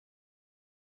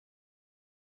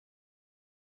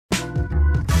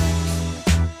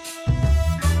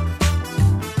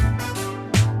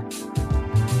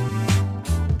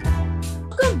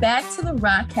back to the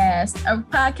RockCast, a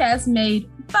podcast made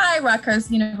by RockCast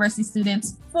University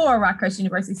students for RockCast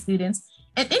University students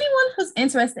and anyone who's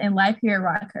interested in life here at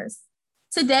RockCast.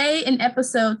 Today, in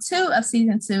episode 2 of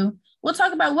season 2, we'll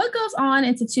talk about what goes on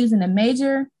into choosing a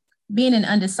major, being an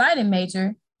undecided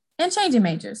major, and changing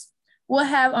majors. We'll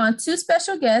have on 2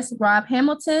 special guests, Rob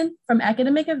Hamilton from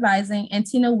Academic Advising and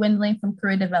Tina Windling from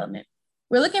Career Development.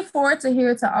 We're looking forward to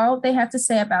hear all they have to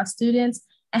say about students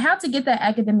and how to get that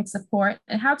academic support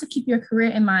and how to keep your career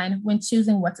in mind when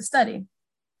choosing what to study.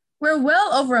 We're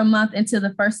well over a month into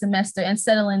the first semester and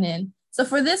settling in. So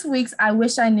for this week's I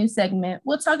Wish I Knew segment,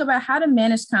 we'll talk about how to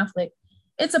manage conflict.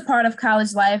 It's a part of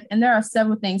college life, and there are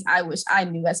several things I wish I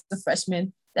knew as a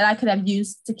freshman that I could have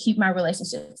used to keep my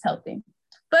relationships healthy.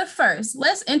 But first,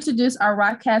 let's introduce our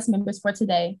RockCast members for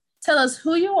today. Tell us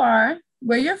who you are,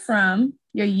 where you're from,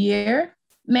 your year,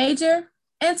 major,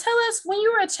 and tell us when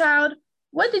you were a child,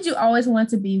 what did you always want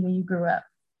to be when you grew up?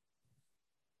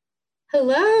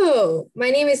 Hello, my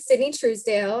name is Sydney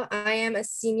Truesdale. I am a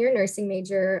senior nursing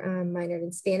major, minored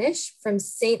in Spanish from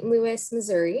St. Louis,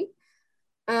 Missouri.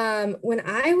 When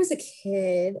I was a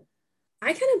kid,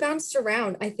 I kind of bounced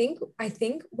around. I think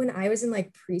when I was in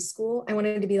like preschool, I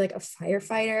wanted to be like a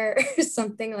firefighter or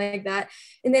something like that.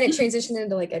 And then it transitioned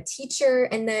into like a teacher.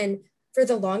 And then for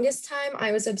the longest time,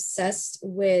 I was obsessed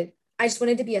with, I just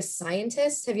wanted to be a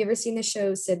scientist. Have you ever seen the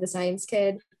show Sid the Science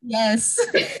Kid? Yes.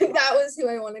 That was who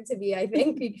I wanted to be, I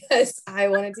think, because I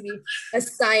wanted to be a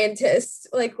scientist,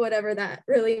 like whatever that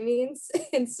really means.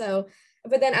 And so,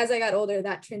 but then as I got older,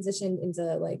 that transitioned into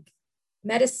like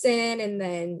medicine, and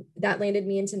then that landed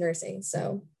me into nursing.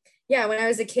 So yeah, when I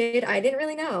was a kid, I didn't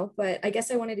really know, but I guess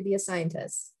I wanted to be a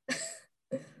scientist.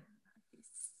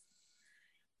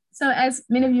 So as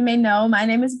many of you may know, my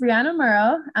name is Brianna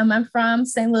Murrow. I'm from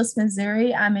St. Louis,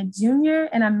 Missouri. I'm a junior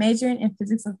and I'm majoring in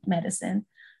physics of medicine.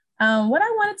 What I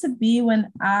wanted to be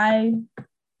when I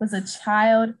was a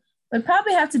child would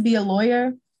probably have to be a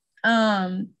lawyer.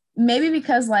 Maybe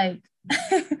because like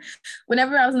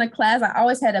whenever I was in a class, I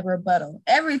always had a rebuttal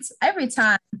every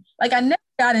time. Like I never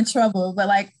got in trouble, but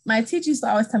like my teacher used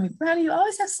to always tell me, Brianna, you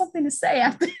always have something to say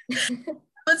after. I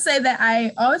would say that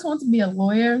I always wanted to be a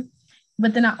lawyer,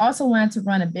 but then I also wanted to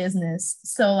run a business.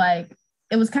 So like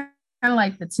it was kind of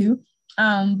like the two.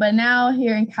 But now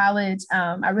here in college,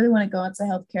 I really want to go into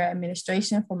healthcare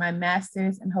administration for my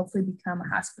master's and hopefully become a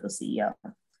hospital CEO.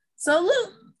 So a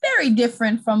little very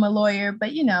different from a lawyer,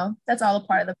 but you know, that's all a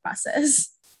part of the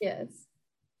process. Yes.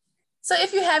 So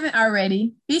if you haven't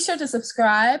already, be sure to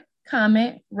subscribe,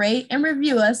 comment, rate, and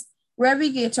review us wherever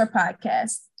you get your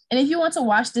podcast. And if you want to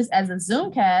watch this as a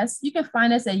Zoomcast, you can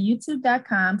find us at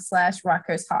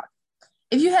youtube.com/RockCastTalk.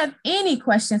 If you have any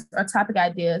questions or topic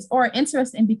ideas or are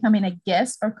interested in becoming a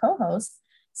guest or co-host,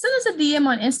 send us a DM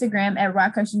on Instagram at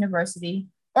RockCast University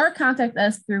or contact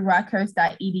us through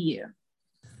rockhurst.edu.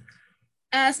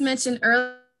 As mentioned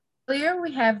earlier,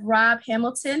 we have Rob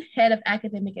Hamilton, Head of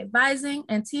Academic Advising,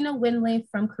 and Tina Windling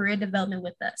from Career Development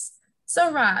with us.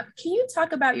 So Rob, can you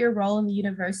talk about your role in the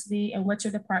university and what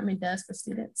your department does for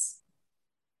students?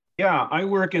 Yeah, I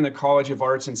work in the College of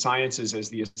Arts and Sciences as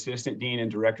the Assistant Dean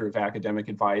and Director of Academic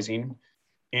Advising.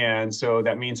 And so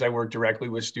that means I work directly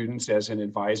with students as an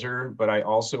advisor, but I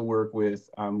also work with,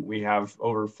 we have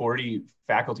over 40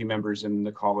 faculty members in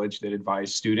the college that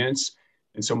advise students.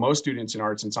 And so most students in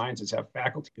arts and sciences have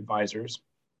faculty advisors.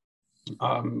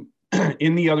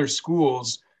 In the other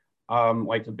schools,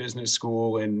 like the business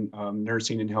school and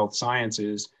nursing and health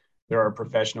sciences, there are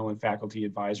professional and faculty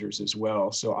advisors as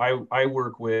well. So I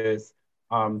work with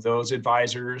those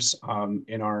advisors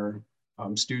in our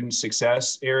student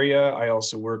success area. I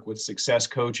also work with success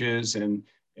coaches and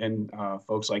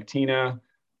folks like Tina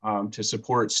to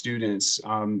support students.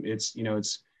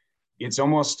 It's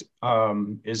almost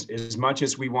as much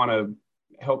as we want to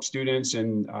help students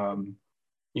and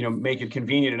make it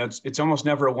convenient, and it's almost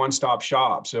never a one-stop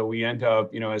shop. So we end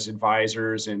up, as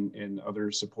advisors and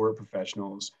other support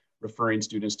professionals, referring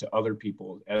students to other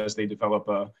people as they develop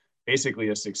basically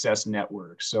a success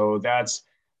network. So that's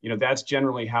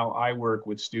generally how I work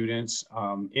with students.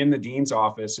 In the dean's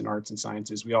office in arts and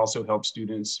sciences, we also help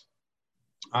students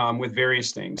with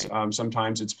various things.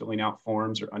 Sometimes it's filling out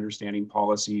forms or understanding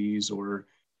policies or,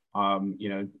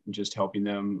 just helping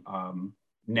them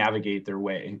navigate their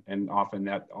way. And often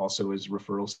that also is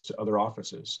referrals to other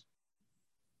offices.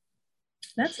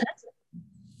 That's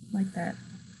like that.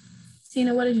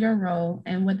 Tina, what is your role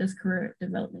and what does career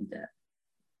development do?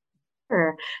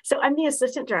 Sure. So I'm the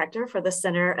assistant director for the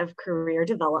Center of Career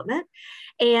Development,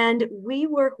 and we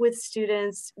work with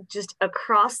students just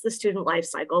across the student life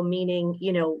cycle, meaning,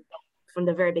 from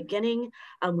the very beginning,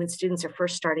 when students are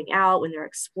first starting out, when they're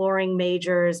exploring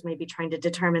majors, maybe trying to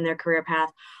determine their career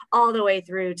path, all the way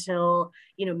through till,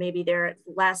 maybe their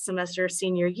last semester,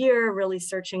 senior year, really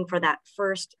searching for that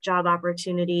first job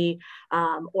opportunity,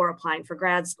 or applying for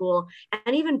grad school,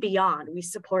 and even beyond. We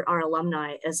support our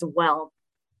alumni as well.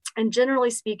 And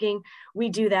generally speaking, we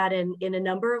do that in a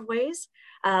number of ways.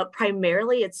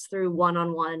 Primarily, it's through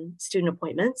one-on-one student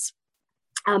appointments.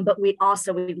 But we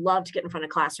love to get in front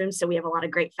of classrooms. So we have a lot of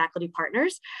great faculty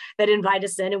partners that invite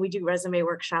us in, and we do resume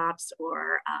workshops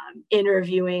or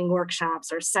interviewing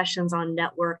workshops or sessions on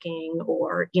networking,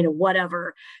 or,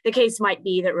 whatever the case might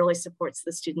be that really supports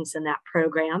the students in that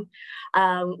program.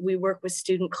 We work with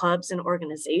student clubs and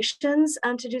organizations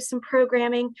to do some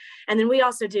programming. And then we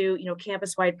also do,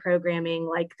 campus-wide programming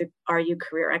like the RU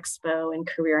Career Expo and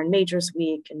Career and Majors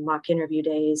Week and mock interview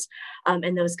days,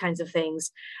 and those kinds of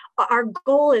things. Our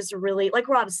goal is really, like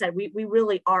Rob said, we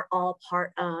really are all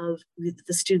part of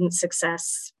the student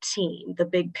success team, the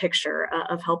big picture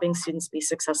of helping students be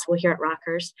successful here at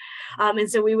Rockers. And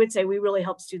so we would say we really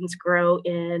help students grow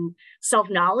in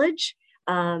self-knowledge,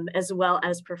 as well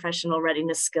as professional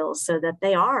readiness skills, so that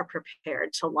they are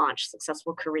prepared to launch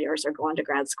successful careers or go on to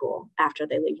grad school after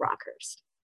they leave Rockers.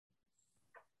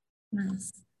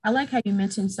 Nice. I like how you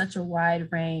mentioned such a wide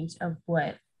range of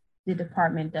what the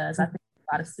department does. I think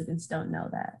a lot of students don't know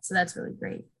that. So that's really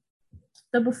great.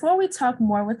 So before we talk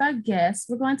more with our guests,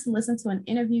 we're going to listen to an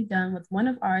interview done with one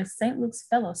of our St. Luke's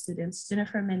fellow students,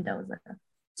 Jennifer Mendoza.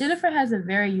 Jennifer has a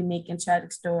very unique and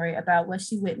tragic story about what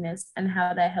she witnessed and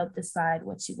how that helped decide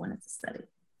what she wanted to study.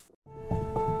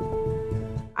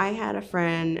 I had a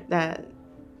friend that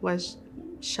was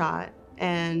shot,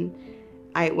 and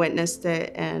I witnessed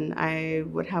it, and I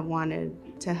would have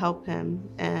wanted to help him.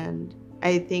 And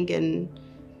I think in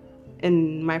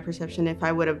my perception, if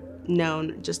I would have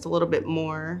known just a little bit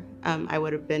more, I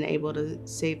would have been able to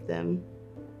save them,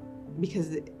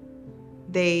 because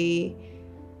they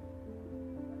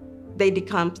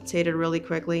decompensated really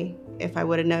quickly. If I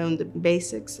would have known the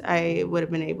basics, I would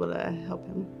have been able to help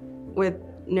him. With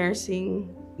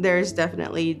nursing, there's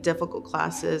definitely difficult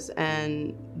classes,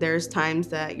 and there's times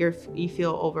that you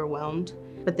feel overwhelmed.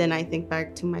 But then I think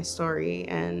back to my story,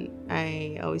 and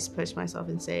I always push myself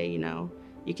and say,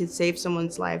 you could save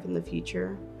someone's life in the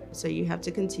future. So you have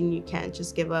to continue, you can't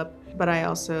just give up. But I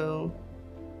also,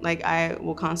 I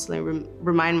will constantly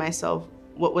remind myself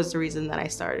what was the reason that I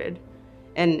started.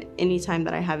 And anytime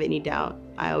that I have any doubt,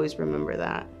 I always remember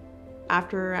that.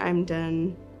 After I'm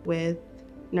done with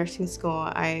nursing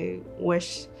school, I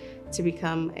wish to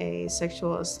become a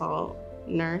sexual assault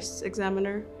nurse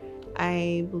examiner.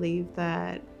 I believe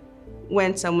that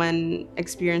when someone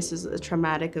experiences a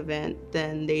traumatic event,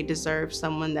 then they deserve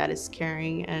someone that is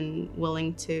caring and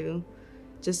willing to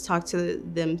just talk to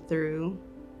them through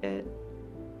it.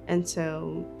 And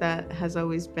so that has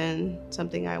always been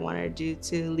something I wanted to do,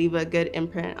 to leave a good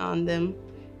imprint on them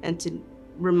and to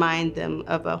remind them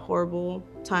of a horrible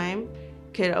time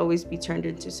could always be turned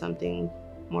into something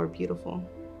more beautiful.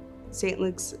 St.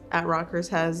 Luke's at Rockers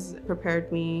has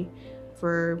prepared me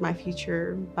for my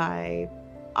future by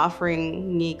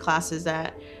offering me classes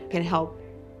that can help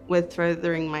with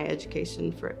furthering my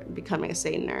education for becoming a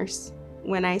SANE nurse.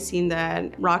 When I seen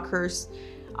that Rockers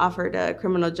offered a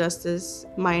criminal justice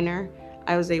minor,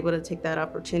 I was able to take that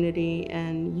opportunity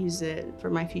and use it for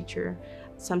my future.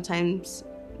 Sometimes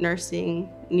nursing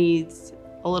needs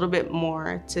a little bit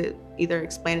more to either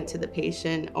explain it to the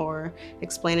patient or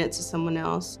explain it to someone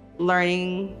else.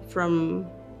 Learning from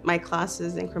my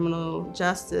classes in criminal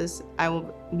justice, I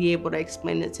will be able to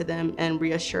explain it to them and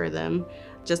reassure them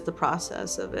just the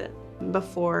process of it.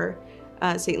 Before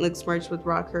St. Luke's merged with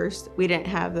Rockhurst, we didn't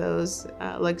have those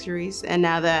luxuries, and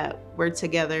now that we're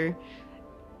together,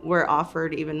 we're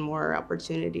offered even more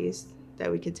opportunities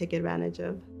that we could take advantage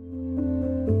of.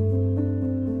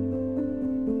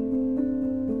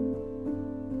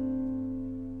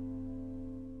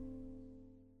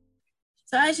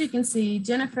 So as you can see,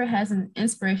 Jennifer has an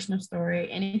inspirational story,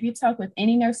 and if you talk with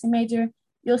any nursing major,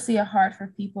 you'll see a heart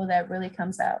for people that really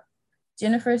comes out.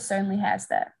 Jennifer certainly has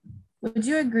that. Would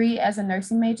you agree as a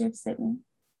nursing major, Sydney?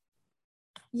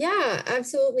 Yeah,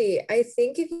 absolutely. I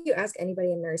think if you ask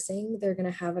anybody in nursing, they're going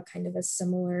to have a kind of a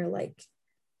similar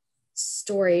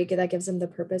story that gives them the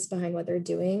purpose behind what they're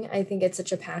doing. I think it's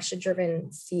such a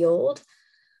passion-driven field.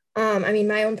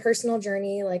 My own personal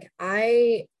journey,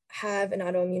 I have an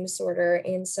autoimmune disorder.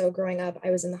 And so growing up, I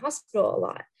was in the hospital a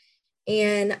lot.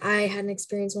 And I had an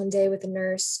experience one day with a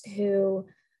nurse who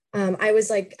I was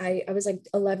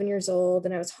 11 years old,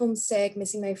 and I was homesick,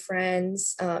 missing my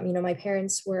friends. My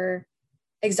parents were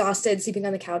exhausted, sleeping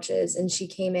on the couches. And she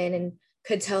came in and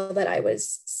could tell that I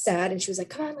was sad. And she was like,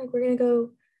 come on, like, we're going to go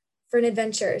for an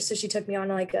adventure. So she took me on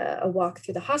like a walk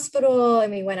through the hospital,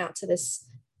 and we went out to this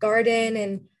garden.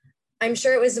 And I'm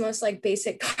sure it was the most like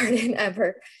basic garden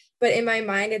ever, but in my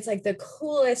mind, it's like the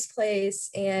coolest place.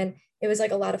 And it was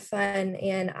like a lot of fun.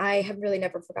 And I have really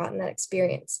never forgotten that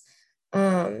experience.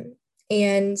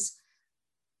 And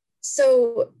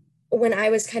so when I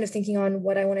was kind of thinking on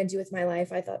what I want to do with my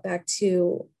life, I thought back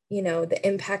to, you know, the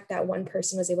impact that one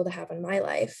person was able to have on my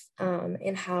life,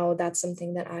 and how that's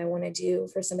something that I want to do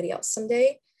for somebody else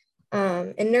someday.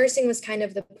 And nursing was kind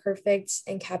of the perfect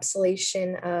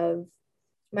encapsulation of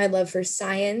my love for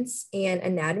science and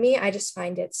anatomy. I just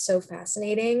find it so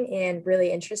fascinating and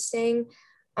really interesting.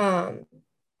 And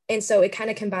so it kind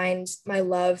of combined my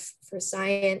love for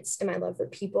science and my love for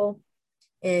people.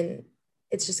 And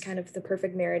it's just kind of the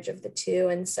perfect marriage of the two.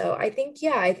 And so I think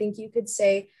you could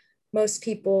say most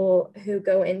people who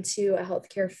go into a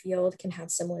healthcare field can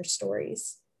have similar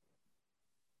stories.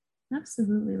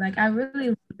 Absolutely. Like, I really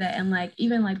love that. And like,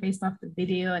 even like based off the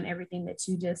video and everything that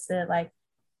you just said, like,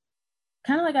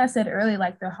 kind of like I said earlier,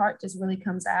 like their heart just really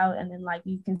comes out, and then like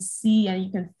you can see and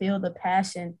you can feel the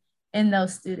passion in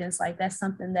those students. Like, that's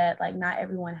something that like not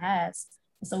everyone has.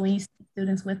 And so when you see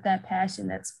students with that passion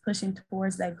that's pushing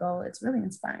towards that goal, it's really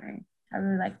inspiring. I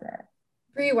really like that.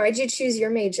 Bree, why'd you choose your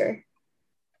major?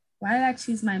 Why did I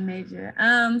choose my major?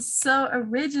 So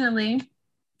originally,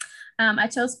 I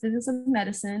chose physics of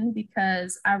medicine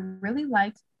because I really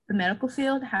liked the medical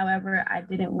field. However, I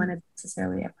didn't want to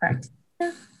necessarily a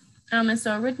practitioner. And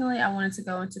so originally I wanted to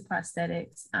go into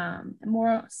prosthetics, and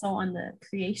more so on the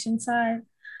creation side.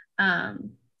 But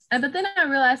then I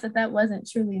realized that that wasn't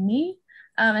truly me.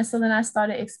 And so then I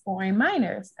started exploring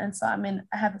minors. And so I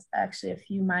have actually a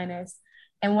few minors,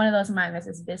 and one of those minors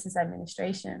is business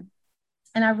administration.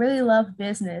 And I really love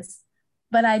business,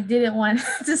 but I didn't want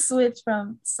to switch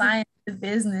from science to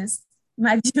business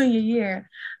my junior year.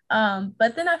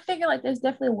 But then I figured like there's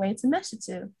definitely a way to mesh the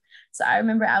two. So I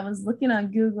remember I was looking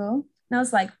on Google and I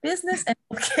was like, business and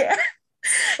healthcare.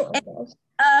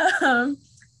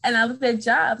 And I looked at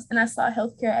jobs and I saw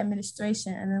healthcare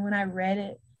administration. And then when I read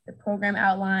it, the program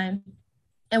outline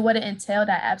and what it entailed,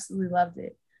 I absolutely loved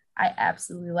it.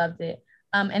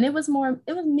 And it was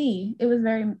me. It was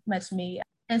very much me.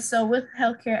 And so with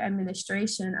healthcare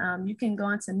administration, you can go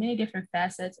into many different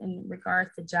facets in regards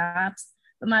to jobs.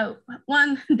 But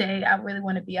one day I really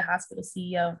want to be a hospital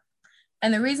CEO.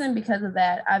 And the reason because of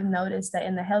that, I've noticed that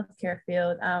in the healthcare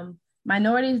field,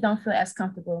 minorities don't feel as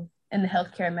comfortable in the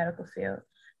healthcare and medical field,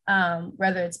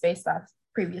 whether it's based off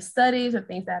previous studies or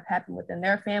things that have happened within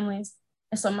their families.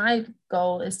 And so my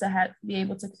goal is to be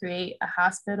able to create a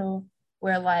hospital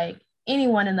where like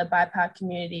anyone in the BIPOC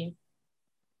community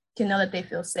can know that they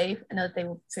feel safe and know that they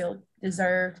will feel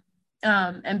deserved,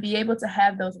 and be able to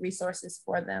have those resources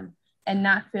for them and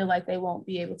not feel like they won't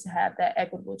be able to have that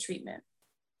equitable treatment.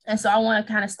 And so I want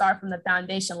to kind of start from the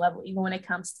foundation level, even when it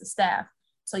comes to staff.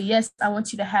 So yes, I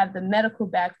want you to have the medical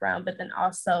background, but then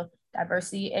also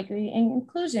diversity, equity, and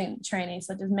inclusion training.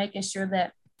 So just making sure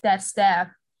that that staff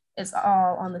is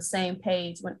all on the same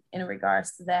page in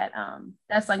regards to that.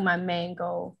 That's like my main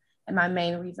goal and my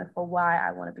main reason for why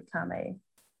I want to become a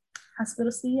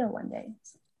hospital CEO one day.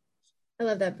 I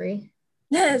love that, Bree.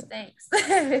 Yes, thanks.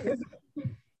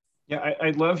 Yeah, I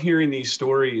love hearing these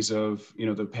stories of, you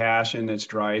know, the passion that's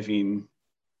driving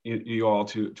you all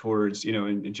towards, you know,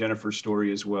 and Jennifer's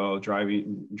story as well,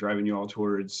 driving you all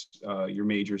towards your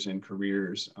majors and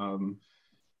careers.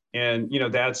 And, you know,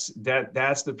 that's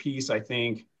the piece I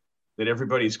think that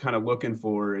everybody's kind of looking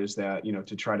for, is that, you know,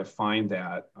 to try to find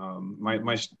that.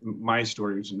 My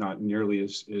story is not nearly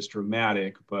as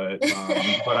dramatic, but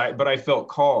I felt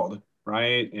called,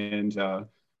 right? And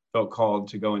felt called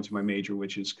to go into my major,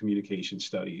 which is communication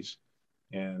studies.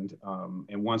 And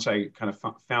once I kind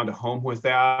of found a home with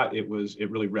that, it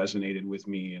really resonated with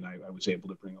me, and I was able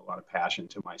to bring a lot of passion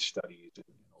to my studies and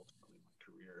ultimately my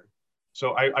career.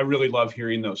 So I really love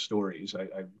hearing those stories.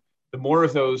 The more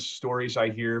of those stories I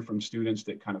hear from students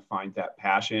that kind of find that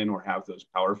passion or have those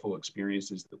powerful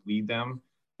experiences that lead them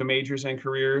to majors and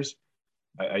careers,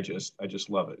 I just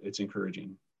love it. It's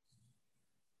encouraging.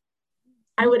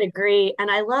 I would agree. And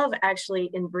I love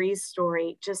actually in Bree's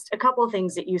story, just a couple of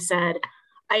things that you said.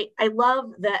 I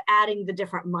love the adding the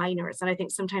different minors. And I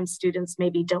think sometimes students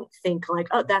maybe don't think like,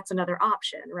 oh, that's another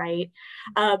option, right?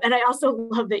 And I also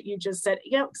love that you just said,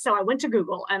 you know, so I went to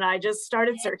Google and I just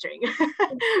started searching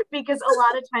because a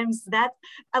lot of times that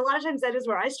is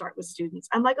where I start with students.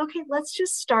 I'm like, okay, let's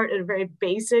just start at a very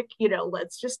basic, you know,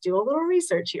 let's just do a little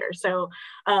research here. So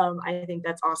I think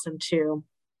that's awesome too.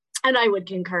 And I would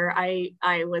concur. I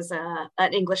was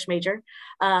an English major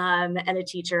and a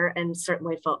teacher, and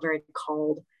certainly felt very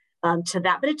called to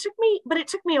that. But it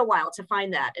took me a while to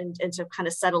find that and to kind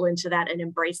of settle into that and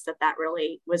embrace that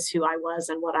really was who I was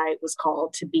and what I was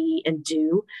called to be and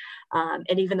do.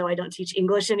 And even though I don't teach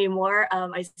English anymore,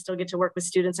 I still get to work with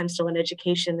students. I'm still in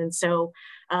education, and so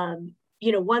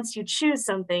once you choose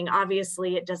something,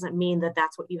 obviously it doesn't mean that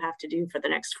that's what you have to do for the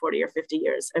next 40 or 50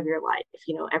 years of your life.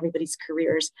 Everybody's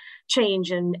careers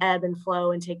change and ebb and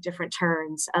flow and take different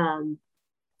turns.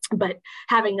 But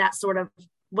having that sort of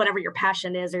whatever your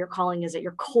passion is or your calling is at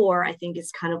your core, I think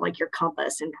is kind of like your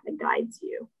compass and kind of guides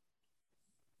you.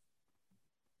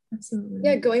 Absolutely.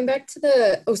 Yeah, going back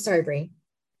to sorry, Bree.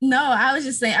 No, I was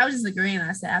just agreeing.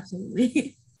 I said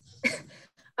absolutely.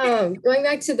 Going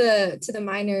back to the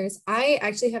minors, I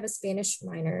actually have a Spanish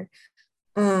minor,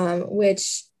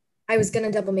 which I was going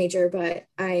to double major, but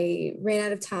I ran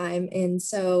out of time. And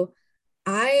so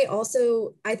I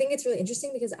think it's really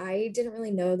interesting because I didn't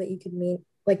really know that you could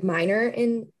minor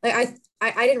in, I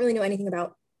didn't really know anything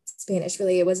about Spanish,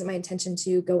 really. It wasn't my intention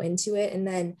to go into it. And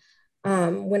then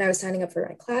when I was signing up for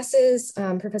my classes,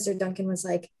 Professor Duncan was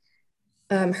like,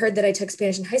 heard that I took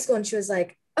Spanish in high school, and she was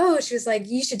like,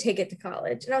 you should take it to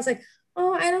college. And I was like,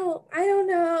 oh, I don't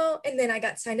know. And then I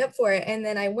got signed up for it, and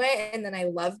then I went, and then I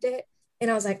loved it. And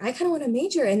I was like, I kind of want to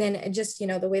major. And then just,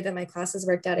 the way that my classes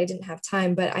worked out, I didn't have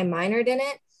time, but I minored in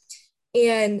it.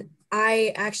 And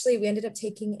we ended up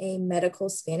taking a medical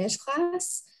Spanish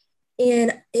class.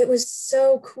 And it was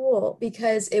so cool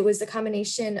because it was the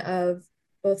combination of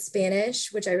both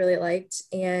Spanish, which I really liked,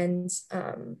 and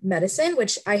medicine,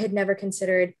 which I had never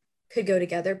considered could go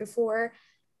together before.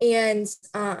 And,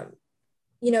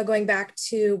 going back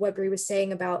to what Bree was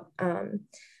saying about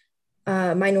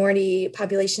minority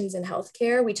populations in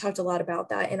healthcare, we talked a lot about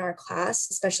that in our class,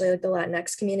 especially like the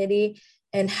Latinx community,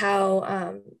 and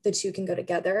how the two can go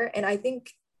together. And I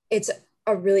think it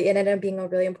ended up being a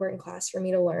really important class for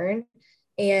me to learn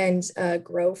and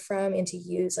grow from and to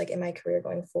use like in my career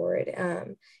going forward.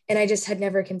 And I just had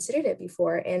never considered it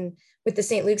before. And with the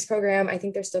St. Luke's program, I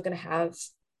think they're still going to have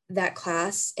that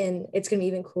class, and it's going to be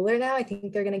even cooler now. I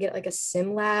think they're going to get like a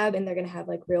sim lab, and they're going to have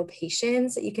like real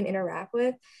patients that you can interact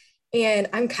with. And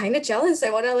I'm kind of jealous.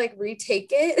 I want to like retake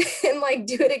it and like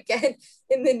do it again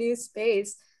in the new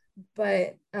space.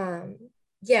 But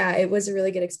yeah, it was a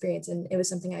really good experience, and it was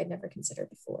something I had never considered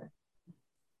before.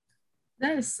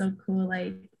 That is so cool.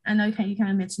 Like, I know you kind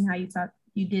of mentioned how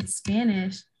you did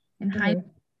Spanish in high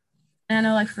school. And I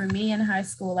know, like, for me in high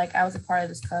school, like, I was a part of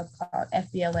this club called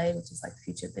FBLA, which is like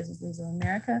Future Business Leaders of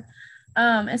America.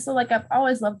 And so, like, I've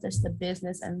always loved just the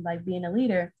business and like being a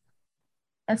leader.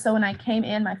 And so when I came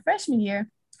in my freshman year,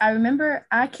 I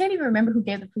can't even remember who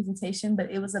gave the presentation,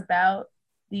 but it was about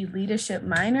the leadership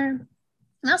minor.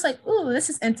 And I was like, ooh, this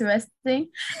is interesting.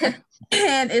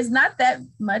 And it's not that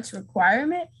much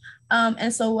requirement.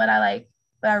 And so what I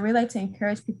really like to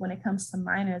encourage people when it comes to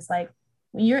minors, like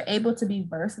when you're able to be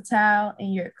versatile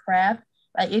in your craft,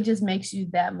 like it just makes you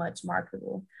that much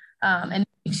marketable, and it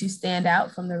makes you stand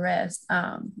out from the rest.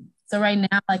 So right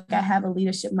now, like I have a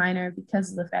leadership minor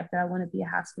because of the fact that I want to be a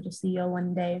hospital CEO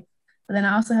one day. But then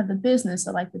I also have the business,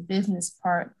 so like the business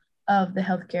part of the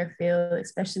healthcare field,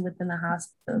 especially within the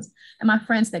hospitals. And my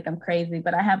friends think I'm crazy,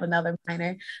 but I have another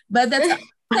minor. But I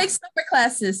take summer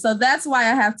classes, so that's why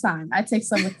I have time. I take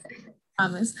summer classes, I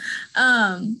promise.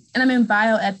 And I'm in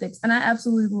bioethics, and I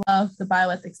absolutely love the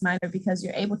bioethics minor because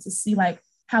you're able to see like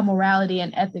how morality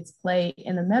and ethics play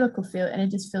in the medical field, and it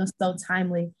just feels so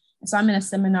timely. And so I'm in a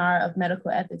seminar of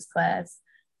medical ethics class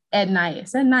at night.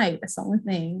 It's at night, that's the only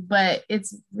thing, but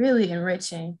it's really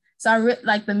enriching. So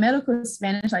like the medical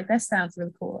Spanish, like that sounds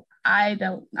really cool. I'm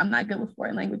not good with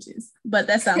foreign languages, but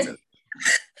that sounds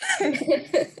really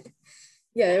cool.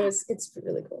 Yeah, it's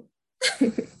really cool.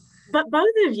 But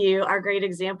both of you are great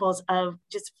examples of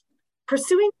just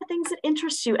pursuing the things that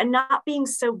interest you and not being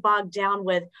so bogged down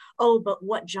with, oh, but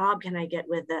what job can I get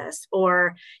with this?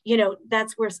 Or,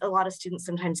 that's where a lot of students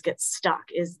sometimes get stuck,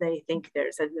 is they think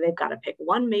they've got to pick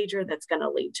one major that's going to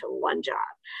lead to one job.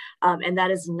 And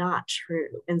that is not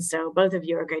true. And so both of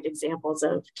you are great examples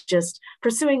of just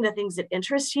pursuing the things that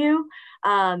interest you.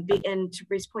 And to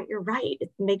Bree's point, you're right.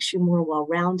 It makes you more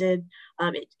well-rounded.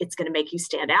 It's going to make you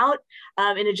stand out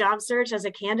in a job search as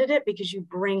a candidate because you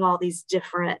bring all these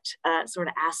different sort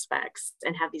of aspects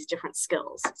and have these different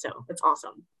skills. So it's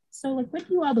awesome. So like, what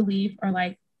do you all believe are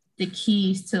like the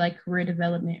keys to like career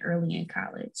development early in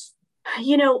college?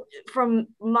 You know, from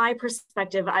my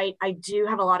perspective, I do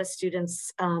have a lot of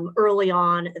students early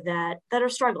on that are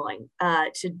struggling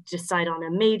to decide on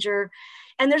a major.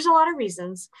 And there's a lot of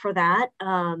reasons for that.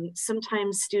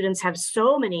 Sometimes students have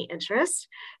so many interests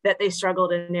that they struggle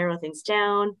to narrow things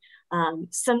down.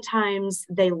 Sometimes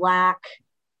they lack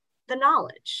the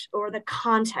knowledge or the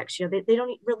context. You know, they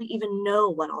don't really even know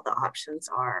what all the options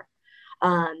are.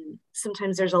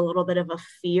 Sometimes there's a little bit of a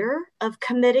fear of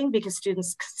committing because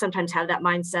students sometimes have that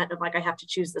mindset of like, I have to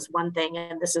choose this one thing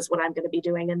and this is what I'm going to be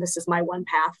doing and this is my one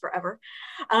path forever,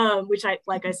 which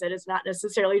like I said, is not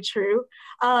necessarily true.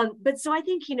 But so I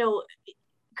think, you know,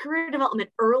 career development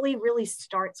early really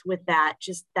starts with that,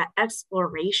 just that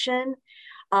exploration,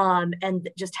 and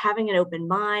just having an open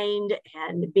mind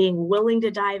and being willing to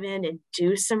dive in and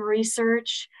do some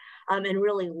research, and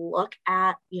really look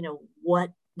at, you know,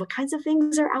 what kinds of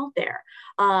things are out there,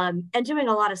 and doing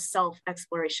a lot of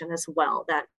self-exploration as well,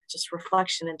 that just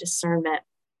reflection and discernment.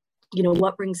 You know,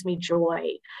 what brings me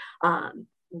joy?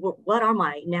 What are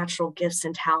my natural gifts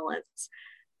and talents?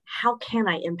 How can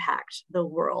I impact the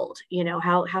world? You know,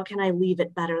 how can I leave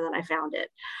it better than I found it?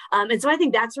 And so I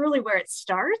think that's really where it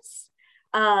starts.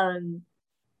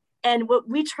 And what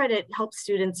we try to help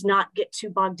students not get too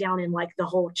bogged down in like the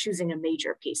whole choosing a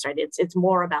major piece, right? It's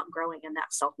more about growing in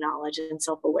that self-knowledge and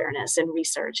self-awareness and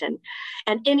research. And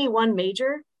any one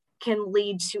major can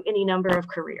lead to any number of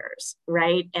careers,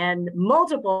 right? And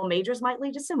multiple majors might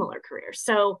lead to similar careers.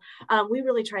 So we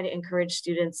really try to encourage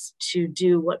students to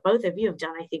do what both of you have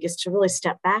done, I think, is to really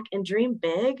step back and dream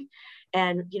big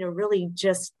and, you know, really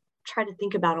just try to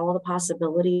think about all the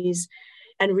possibilities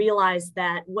and realize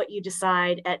that what you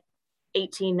decide at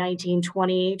 18, 19,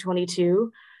 20,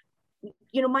 22,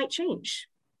 you know, might change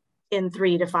in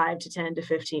 3 to 5 to 10 to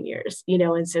 15 years, you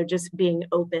know, and so just being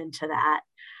open to that.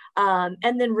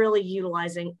 And then really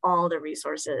utilizing all the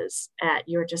resources at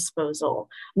your disposal,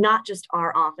 not just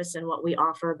our office and what we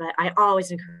offer, but I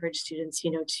always encourage students,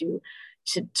 you know, to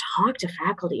talk to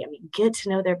faculty. I mean, get to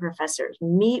know their professors,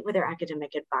 meet with their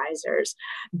academic advisors,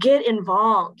 get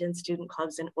involved in student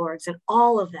clubs and orgs, and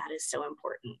all of that is so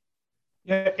important.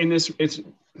 Yeah, and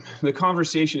the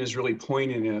conversation is really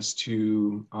pointing us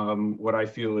to what I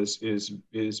feel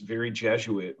is very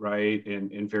Jesuit, right,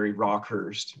 and very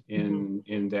Rockhurst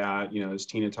in that, you know, as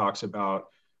Tina talks about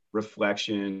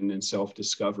reflection and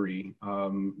self-discovery,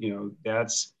 you know,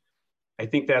 I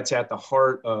think that's at the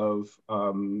heart of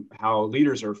how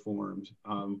leaders are formed,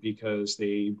 because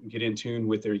they get in tune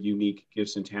with their unique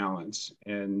gifts and talents.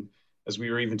 And as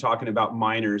we were even talking about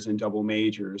minors and double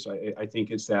majors, I think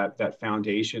it's that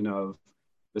foundation of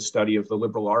the study of the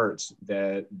liberal arts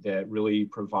that really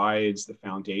provides the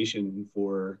foundation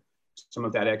for some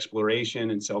of that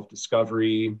exploration and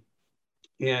self-discovery,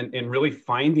 and really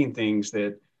finding things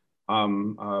that,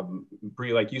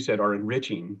 Bree, like you said, are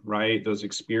enriching, right? Those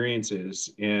experiences.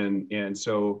 And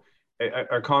so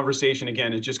our conversation,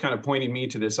 again, is just kind of pointing me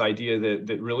to this idea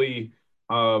that really,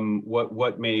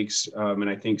 what makes, and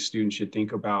I think students should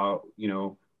think about, you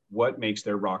know, what makes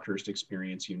their Rockhurst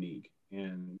experience unique.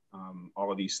 And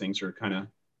all of these things are kind of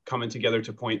coming together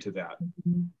to point to that.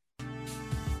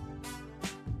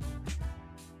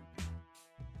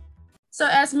 So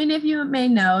as many of you may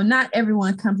know, not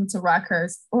everyone comes into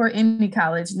Rockhurst or any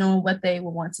college knowing what they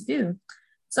will want to do.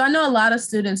 So I know a lot of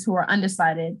students who are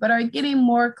undecided, but are getting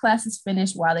more classes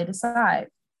finished while they decide.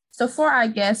 So for our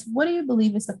guests, what do you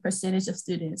believe is the percentage of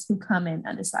students who come in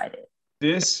undecided?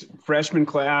 This freshman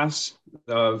class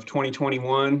of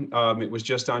 2021, it was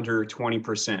just under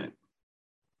 20%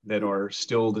 that are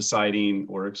still deciding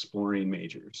or exploring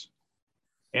majors.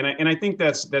 And I think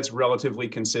that's relatively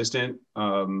consistent,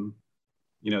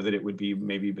 you know, that it would be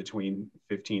maybe between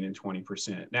 15 and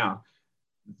 20%. Now,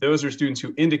 those are students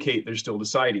who indicate they're still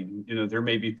deciding. You know, there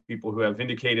may be people who have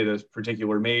indicated a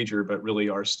particular major, but really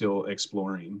are still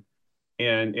exploring.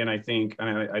 And I think,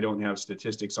 I don't have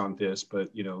statistics on this, but,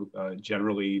 you know,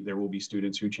 generally there will be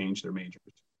students who change their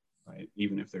majors, right?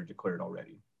 Even if they're declared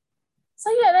already.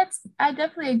 So yeah, I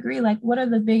definitely agree. Like, what are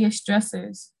the biggest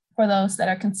stressors for those that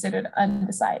are considered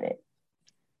undecided?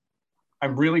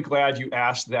 I'm really glad you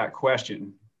asked that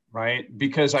question, right?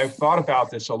 Because I've thought about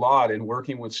this a lot in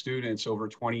working with students over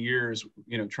 20 years,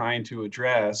 you know, trying to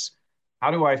address,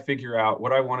 how do I figure out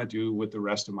what I want to do with the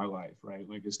rest of my life, right?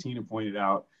 Like as Tina pointed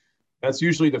out, that's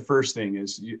usually the first thing.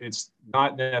 Is it's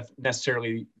not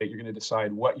necessarily that you're going to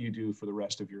decide what you do for the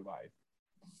rest of your life.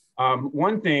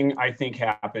 One thing I think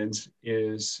happens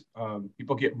is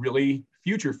people get really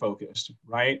future focused,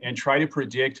 right? And try to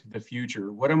predict the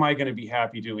future. What am I going to be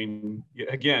happy doing,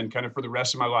 again, kind of for the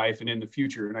rest of my life and in the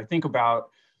future? And I think about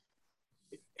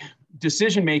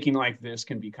decision making like this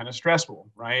can be kind of stressful,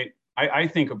 right? I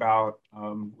think about,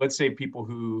 let's say, people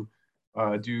who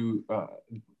do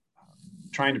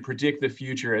trying to predict the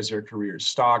future as their careers,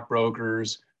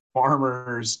 stockbrokers,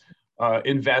 farmers,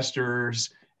 investors,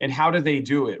 and how do they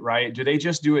do it, right? Do they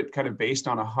just do it kind of based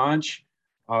on a hunch?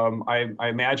 I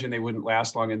imagine they wouldn't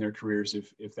last long in their careers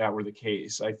if that were the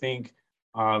case. I think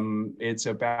it's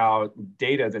about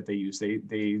data that they use.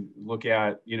 They look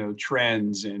at,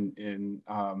 trends and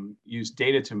use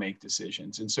data to make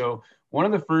decisions. And so one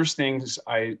of the first things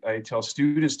I tell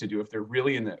students to do if they're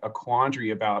really in a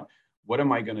quandary about what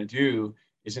am I going to do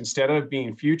is, instead of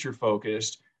being future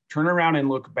focused, turn around and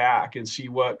look back and see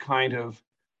what kind of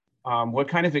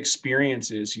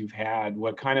experiences you've had,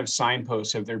 what kind of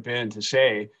signposts have there been to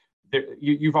say that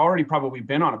you've already probably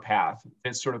been on a path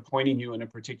that's sort of pointing you in a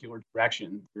particular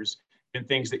direction. There's been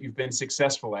things that you've been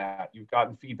successful at. You've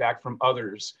gotten feedback from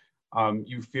others.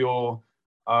 You feel,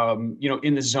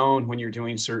 in the zone when you're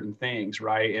doing certain things,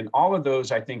 right? And all of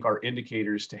those, I think, are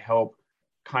indicators to help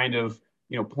kind of,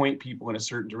 point people in a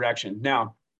certain direction.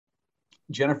 Now,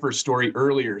 Jennifer's story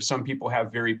earlier, some people have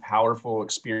very powerful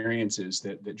experiences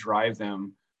that drive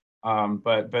them,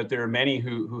 but there are many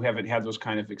who haven't had those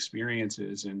kind of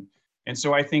experiences, and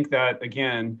so I think that,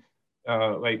 again,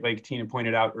 like Tina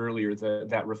pointed out earlier,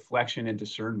 that reflection and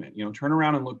discernment, turn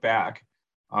around and look back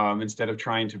instead of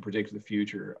trying to predict the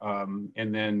future,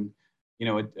 and then,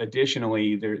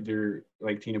 additionally, there,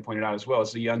 like Tina pointed out as well,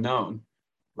 it's the unknown.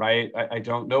 Right? I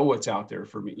don't know what's out there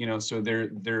for me, so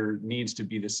there needs to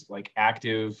be this like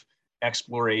active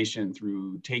exploration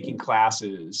through taking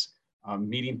classes,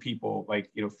 meeting people like,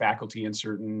 faculty in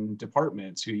certain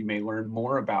departments who you may learn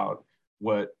more about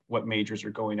what majors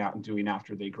are going out and doing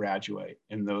after they graduate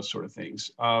and those sort of things.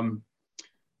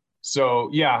 So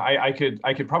yeah, I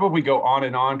could probably go on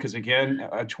and on, because again,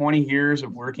 20 years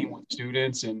of working with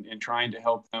students and trying to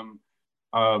help them,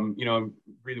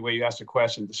 really the way you asked the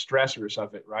question, the stressors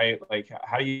of it, right? Like,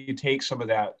 how do you take some of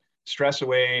that stress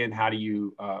away, and how do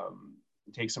you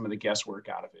take some of the guesswork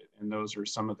out of it? And those are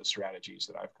some of the strategies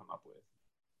that I've come up with.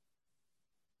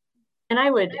 And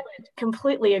I would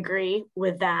completely agree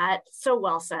with that. So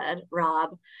well said,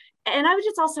 Rob. And I would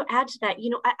just also add to that,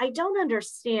 I don't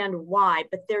understand why,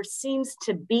 but there seems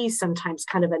to be sometimes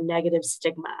kind of a negative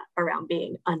stigma around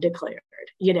being undeclared,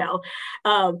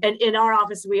 and in our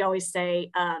office, we always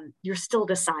say, you're still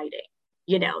deciding,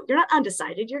 you're not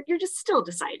undecided, you're just still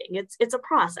deciding. It's a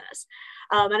process.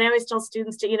 And I always tell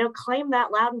students to, claim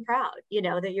that loud and proud,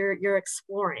 that you're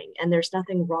exploring, and there's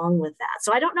nothing wrong with that.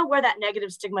 So I don't know where that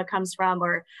negative stigma comes from,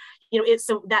 or,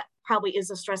 so that probably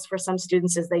is a stress for some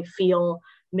students, as they feel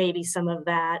maybe some of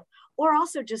that, or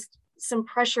also just some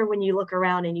pressure when you look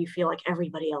around and you feel like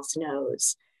everybody else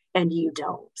knows and you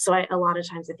don't. So a lot of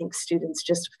times I think students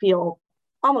just feel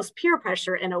almost peer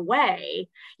pressure in a way,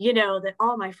 that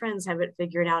all my friends have it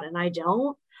figured out and I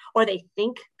don't, or they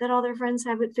think that all their friends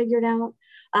have it figured out.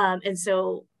 And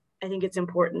so I think it's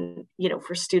important,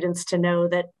 for students to know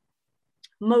that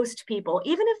most people,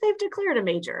 even if they've declared a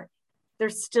major, they're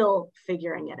still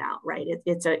figuring it out, right?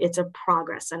 It's a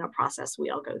progress and a process we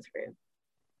all go through.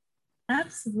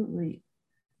 Absolutely.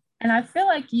 And I feel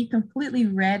like you completely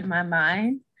read my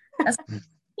mind.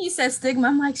 You said stigma.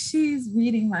 I'm like, she's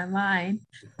reading my mind.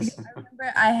 Because I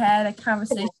remember I had a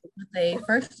conversation with a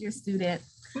first-year student.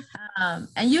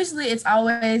 And usually it's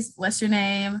always, what's your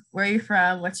name? Where are you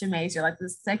from? What's your major? Like the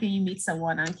second you meet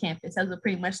someone on campus, those are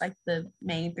pretty much like the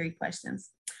main three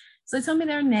questions. So they told me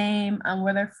their name,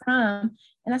 where they're from.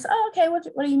 And I said, oh, okay, what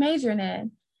are you majoring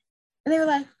in? And they were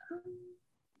like, oh.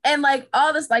 And like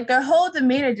all this, like their whole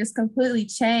demeanor just completely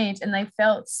changed. And they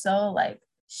felt so like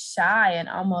shy and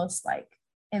almost like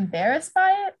embarrassed by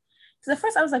it. Because at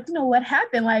first I was like, what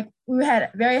happened? Like we had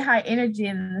very high energy.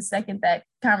 And the second that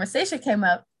conversation came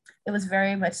up, it was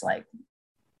very much like,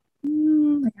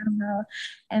 like, I don't know.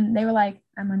 And they were like,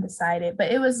 I'm undecided.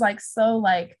 But it was like, so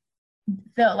like,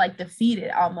 felt like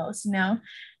defeated almost,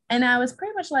 And I was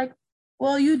pretty much like,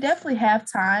 well, you definitely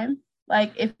have time.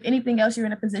 Like if anything else, you're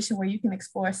in a position where you can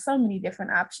explore so many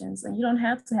different options and you don't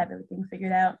have to have everything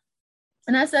figured out.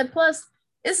 And I said, plus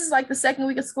this is like the second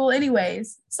week of school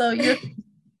anyways. So you're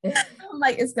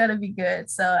like, it's gonna be good.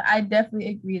 So I definitely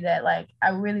agree that like, I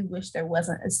really wish there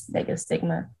wasn't a negative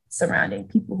stigma surrounding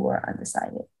people who are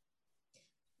undecided.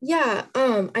 Yeah.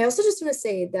 I also just want to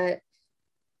say that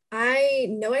I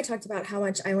know I talked about how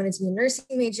much I wanted to be a nursing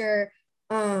major,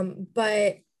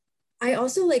 but I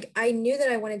also I knew that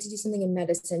I wanted to do something in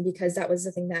medicine because that was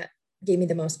the thing that gave me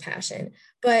the most passion.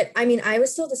 But I mean, I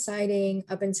was still deciding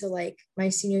up until like my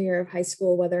senior year of high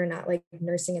school, whether or not like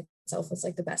nursing itself was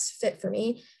like the best fit for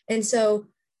me. And so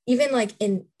even like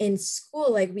in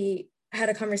school, like we had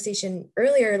a conversation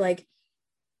earlier, like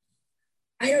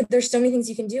I don't, there's so many things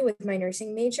you can do with my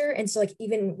nursing major. And so like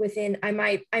even within, I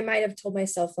might have told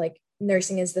myself like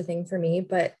nursing is the thing for me,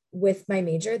 but with my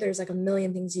major, there's like a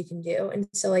million things you can do. And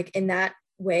so like in that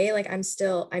way, like I'm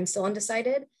still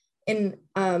undecided in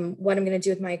what I'm going to do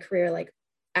with my career, like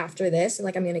after this. And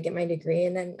like, I'm going to get my degree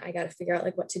and then I got to figure out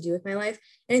like what to do with my life.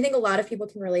 And I think a lot of people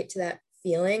can relate to that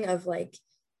feeling of like,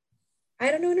 I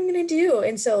don't know what I'm going to do.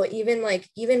 And so even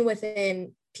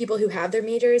within people who have their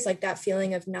majors, like that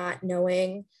feeling of not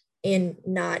knowing and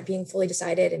not being fully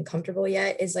decided and comfortable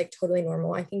yet is like totally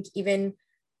normal. I think even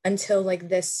until like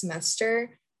this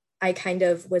semester, I kind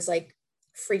of was like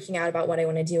freaking out about what I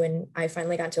want to do. And I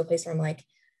finally got to a place where I'm like,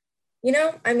 you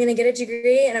know, I'm going to get a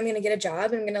degree and I'm going to get a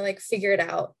job and I'm going to like figure it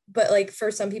out. But like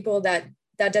for some people that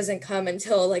doesn't come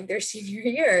until like their senior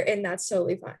year, and that's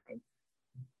totally fine.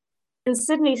 And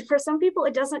Sydney, for some people,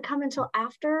 it doesn't come until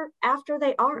after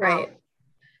they are right. out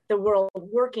the world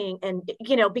working. And,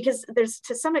 you know, because there's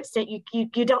to some extent,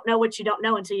 you don't know what you don't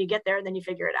know until you get there and then you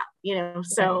figure it out, you know?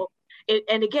 So,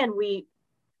 and again,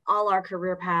 all our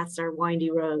career paths are windy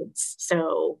roads.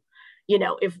 So, you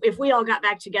know, if we all got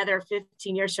back together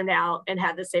 15 years from now and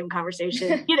had the same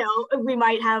conversation, you know, we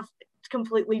might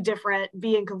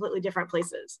be in completely different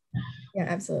places. Yeah,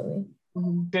 absolutely.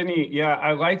 Sydney, yeah,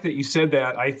 I like that you said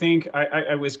that. I think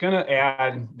I was going to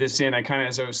add this in.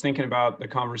 As I was thinking about the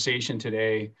conversation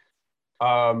today,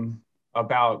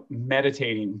 about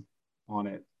meditating on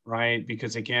it, right?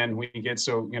 Because again, we get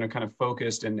so, you know, kind of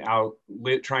focused and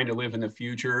trying to live in the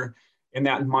future. And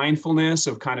that mindfulness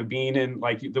of kind of being in,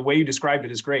 like the way you described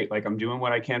it is great. Like I'm doing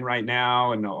what I can right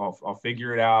now and I'll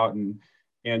figure it out.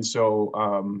 And so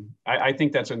I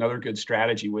think that's another good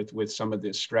strategy with some of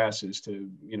this stress is to,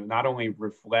 you know, not only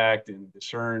reflect and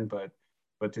discern, but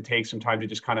to take some time to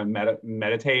just kind of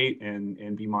meditate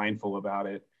and be mindful about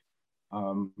it.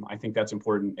 I think that's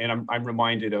important. And I'm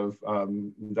reminded of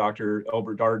Dr.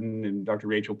 Elbert Darden and Dr.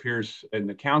 Rachel Pierce in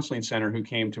the counseling center who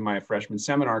came to my freshman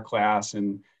seminar class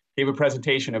and gave a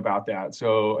presentation about that.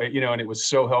 So, you know, and it was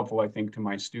so helpful, I think, to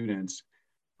my students.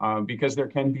 Because there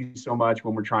can be so much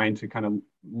when we're trying to kind of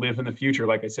live in the future,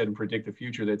 like I said, and predict the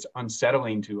future that's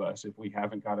unsettling to us if we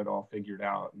haven't got it all figured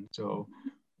out. And so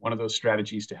one of those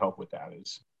strategies to help with that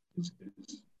is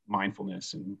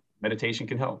mindfulness, and meditation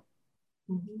can help.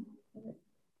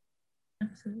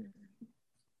 Absolutely.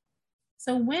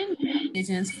 So when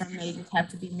decisions for majors have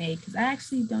to be made? Because I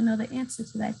actually don't know the answer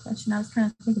to that question. I was kind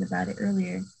of thinking about it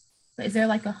earlier. But is there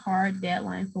like a hard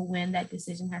deadline for when that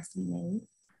decision has to be made?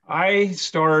 I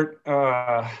start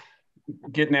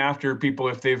getting after people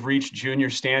if they've reached junior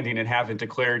standing and haven't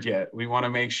declared yet. We want to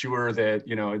make sure that,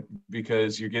 you know,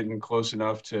 because you're getting close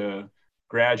enough to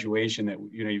graduation that,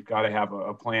 you know, you've got to have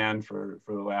a plan for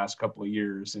the last couple of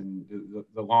years. And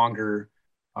the longer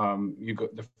you go,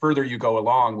 the further you go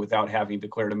along without having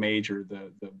declared a major,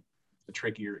 the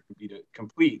trickier it can be to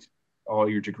complete all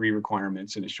your degree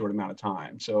requirements in a short amount of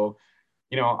time. So,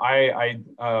 you know, I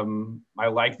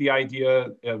like the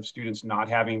idea of students not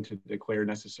having to declare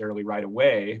necessarily right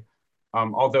away.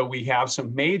 Although we have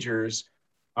some majors,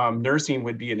 nursing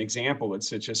would be an example. It's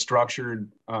such a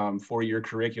structured 4-year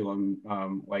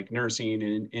curriculum, like nursing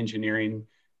and engineering,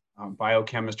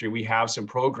 biochemistry. We have some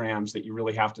programs that you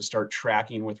really have to start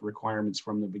tracking with requirements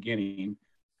from the beginning.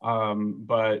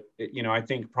 But, you know, I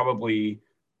think probably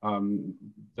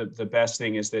the best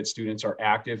thing is that students are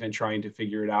active and trying to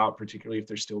figure it out, particularly if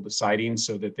they're still deciding,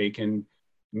 so that they can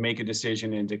make a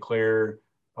decision and declare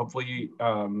hopefully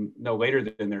no later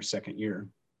than their second year.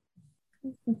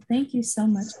 Thank you so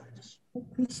much. I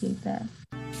appreciate that.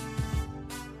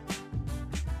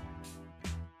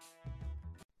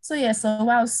 So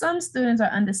while some students are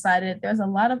undecided, there's a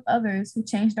lot of others who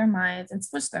change their minds and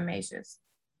switch their majors.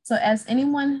 So has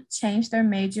anyone changed their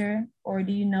major, or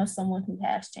do you know someone who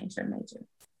has changed their major?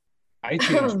 I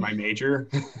changed my major.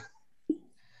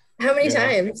 How many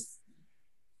times?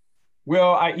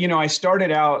 Well, I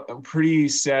started out pretty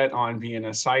set on being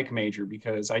a psych major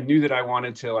because I knew that I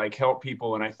wanted to like help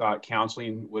people, and I thought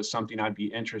counseling was something I'd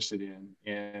be interested in.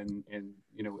 And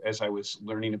you know, as I was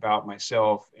learning about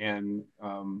myself and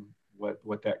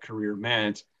what that career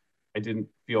meant, I didn't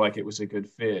feel like it was a good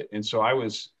fit. And so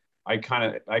I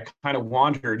kind of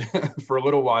wandered for a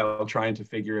little while trying to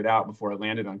figure it out before I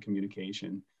landed on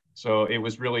communication. So it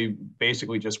was really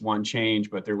basically just one change,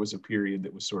 but there was a period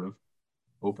that was sort of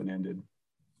open-ended.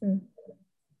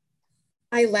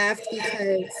 I laughed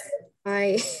because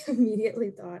I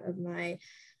immediately thought of my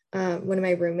one of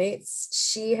my roommates.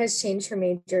 She has changed her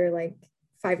major like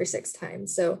 5 or 6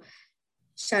 times. So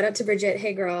Shout out to Bridget.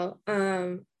 Hey girl.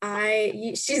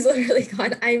 She's literally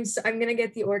gone. I'm gonna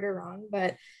get the order wrong,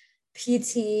 but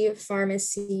PT,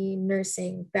 pharmacy,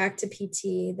 nursing, back to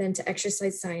PT, then to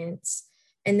exercise science.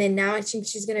 And then now I think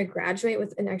she's gonna graduate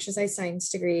with an exercise science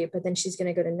degree, but then she's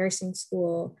gonna go to nursing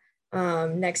school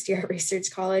next year at Research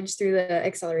College through the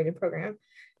accelerated program.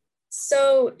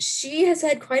 So she has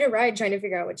had quite a ride trying to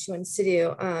figure out what she wants to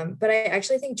do. But I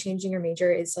actually think changing her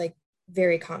major is like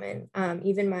very common.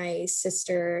 Even my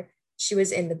sister, she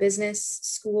was in the business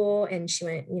school and she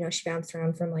went, she bounced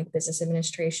around from like business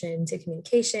administration to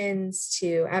communications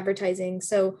to advertising.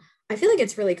 So I feel like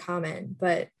it's really common,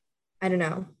 but I don't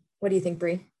know. What do you think,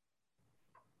 Bree?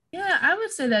 Yeah, I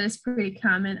would say that it's pretty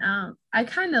common. I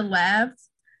kind of laughed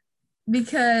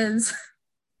because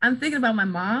I'm thinking about my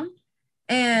mom,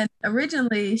 and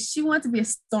originally she wanted to be a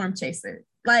storm chaser,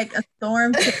 like a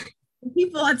storm chaser.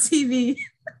 People on TV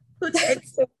who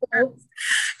chase storms.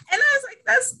 And I was like,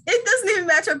 it doesn't even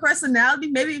match her personality.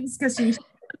 Maybe it's because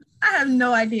I have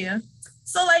no idea.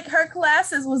 So like her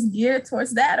classes was geared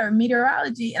towards that or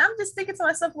meteorology. And I'm just thinking to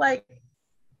myself, like,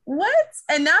 what?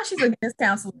 And now she's a guest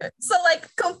counselor. So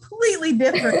like completely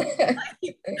different.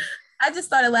 Like, I just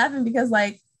started laughing because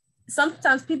like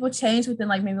sometimes people change within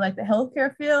like maybe like the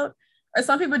healthcare field, or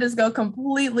some people just go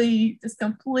completely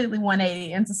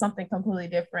 180 into something completely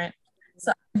different.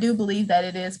 So I do believe that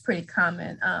it is pretty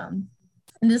common. And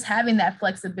just having that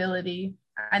flexibility.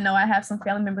 I know I have some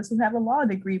family members who have a law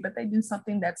degree, but they do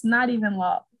something that's not even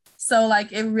law. So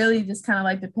like it really just kind of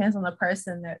like depends on the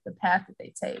person, the path that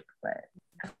they take. But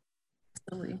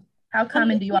absolutely. How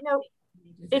common do you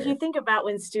if you think about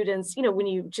when students, when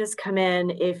you just come in,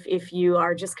 if you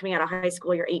are just coming out of high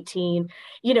school, you're 18,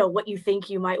 what you think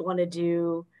you might want to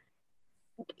do,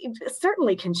 it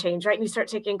certainly can change, right? And you start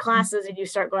taking classes and you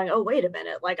start going, oh, wait a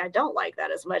minute, like I don't like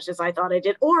that as much as I thought I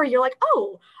did. Or you're like,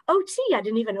 oh, OT, I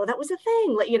didn't even know that was a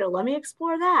thing. Let me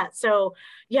explore that. So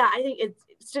yeah, I think it's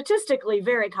statistically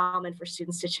very common for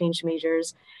students to change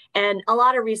majors. And a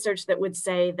lot of research that would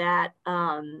say that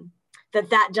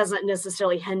that doesn't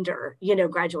necessarily hinder,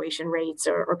 graduation rates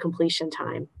or completion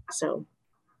time. So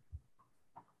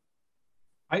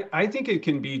I think it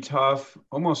can be tough,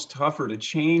 almost tougher to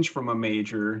change from a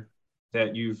major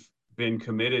that you've been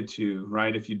committed to,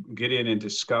 right? If you get in and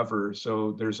discover.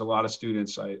 So there's a lot of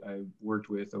students I worked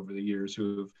with over the years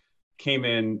who have came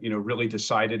in, really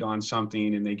decided on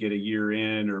something, and they get a year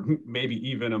in or maybe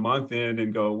even a month in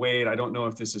and go, wait, I don't know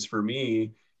if this is for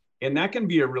me. And that can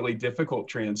be a really difficult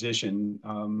transition,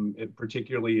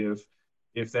 particularly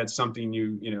if that's something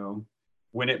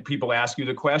when people ask you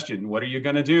the question, what are you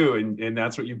going to do? And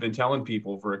that's what you've been telling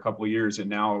people for a couple of years. And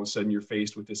now all of a sudden you're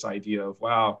faced with this idea of,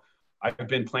 wow, I've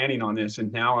been planning on this. And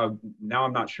now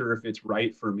I'm not sure if it's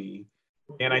right for me.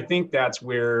 And I think that's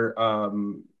where,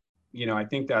 like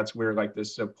the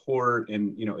support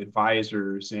and,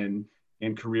 advisors and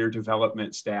career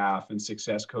development staff and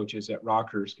success coaches at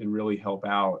Rockers can really help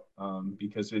out,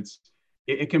 because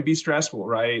it can be stressful,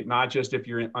 right? Not just if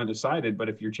you're undecided, but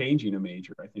if you're changing a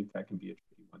major. I think that can be a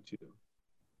tricky one too.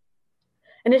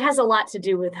 And it has a lot to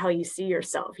do with how you see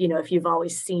yourself. If you've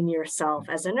always seen yourself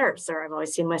as a nurse, or I've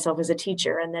always seen myself as a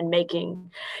teacher, and then coming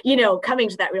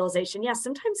to that realization, yes,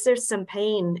 sometimes there's some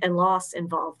pain and loss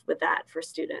involved with that for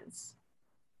students.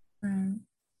 Right.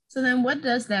 So then what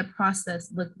does that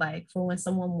process look like for when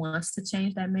someone wants to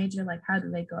change that major? Like, how do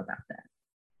they go about that?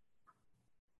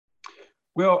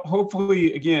 Well,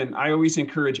 hopefully, again, I always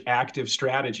encourage active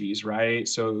strategies, right?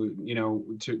 So,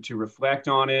 to reflect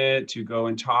on it, to go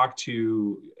and talk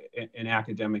to an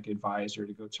academic advisor,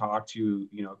 to go talk to,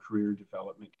 career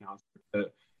development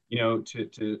counselor,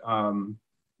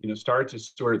 to start to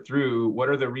sort through what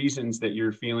are the reasons that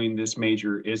you're feeling this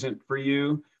major isn't for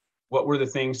you? What were the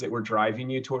things that were driving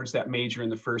you towards that major in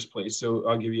the first place? So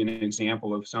I'll give you an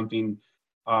example of something.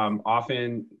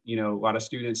 Often, a lot of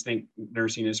students think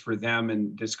nursing is for them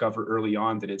and discover early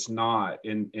on that it's not.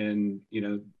 And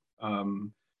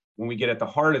when we get at the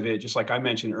heart of it, just like I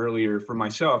mentioned earlier, for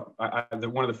myself,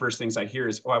 one of the first things I hear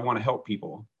is, oh, I want to help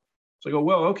people. So I go,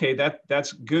 well, okay,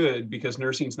 that's good, because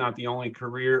nursing is not the only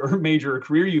career or major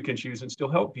career you can choose and still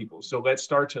help people. So let's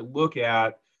start to look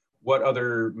at what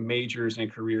other majors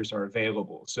and careers are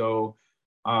available. So,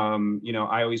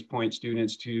 I always point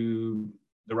students to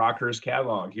the Rockers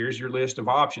catalog. Here's your list of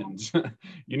options.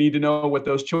 You need to know what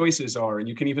those choices are, and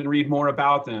you can even read more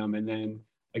about them. And then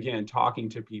again, talking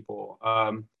to people,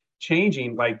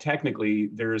 changing, like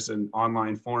technically there's an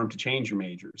online form to change your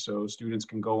major. So students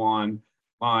can go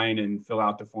online and fill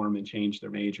out the form and change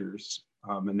their majors.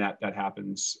 And that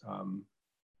happens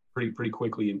pretty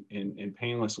quickly and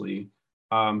painlessly.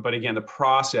 But again, the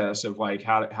process of like,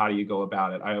 how do you go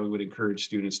about it? I would encourage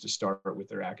students to start with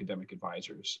their academic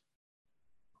advisors.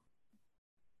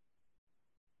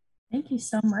 Thank you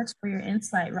so much for your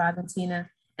insight, Rob and Tina.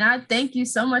 And I thank you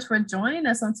so much for joining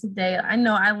us on today. I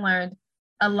know I learned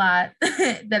a lot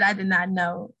that I did not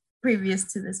know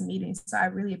previous to this meeting. So I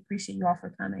really appreciate you all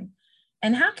for coming.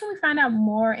 And how can we find out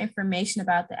more information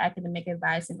about the academic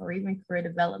advising or even career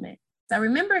development? So I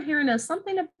remember hearing of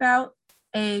something about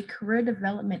a career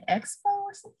development expo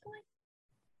or something like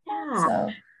that. Yeah. So,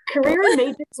 Career and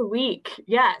Majors Week.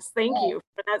 Yes, thank you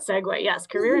for that segue. Yes,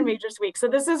 Career and Majors Week. So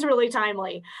this is really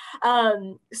timely.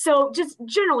 So just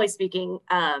generally speaking,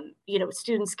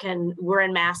 students we're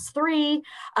in Mass 3.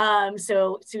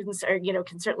 So students are,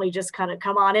 can certainly just kind of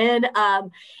come on in. I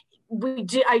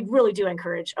really do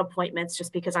encourage appointments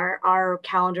just because our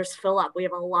calendars fill up. We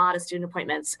have a lot of student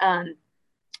appointments.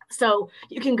 So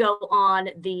you can go on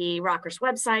the Rockers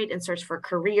website and search for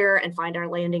career and find our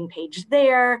landing page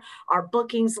there. Our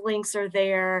bookings links are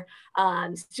there.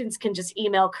 Students can just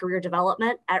email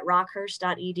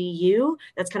careerdevelopment@rockhurst.edu.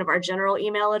 That's kind of our general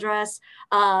email address.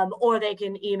 Or they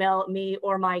can email me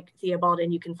or Mike Theobald,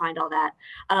 and you can find all that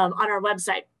on our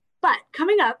website. But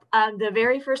coming up the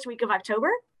very first week of October,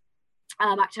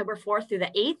 October 4th through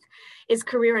the 8th, is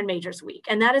Career and Majors Week.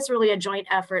 And that is really a joint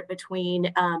effort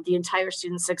between the entire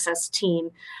student success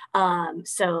team.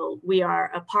 So we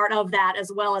are a part of that,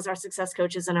 as well as our success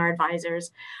coaches and our advisors.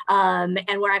 And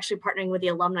we're actually partnering with the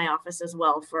alumni office as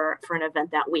well for an event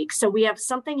that week. So we have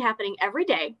something happening every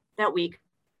day that week.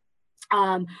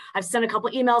 I've sent a couple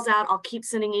emails out. I'll keep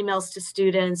sending emails to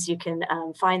students. You can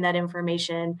find that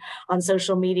information on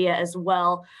social media as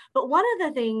well. But one of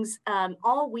the things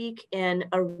all week in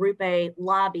Arupe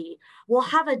lobby, we'll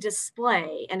have a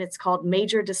display, and it's called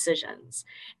Major Decisions.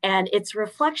 And it's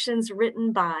reflections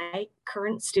written by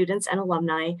current students and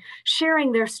alumni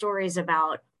sharing their stories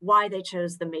about why they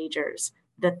chose the majors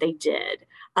that they did.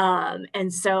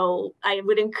 And so I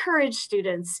would encourage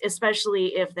students,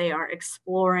 especially if they are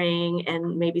exploring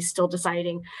and maybe still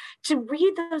deciding, to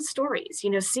read those stories,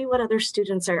 see what other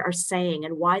students are saying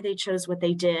and why they chose what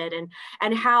they did,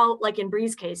 and how, like in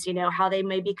Bree's case, how they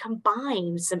maybe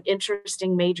combined some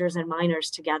interesting majors and minors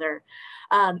together.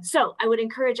 So I would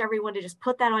encourage everyone to just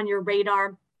put that on your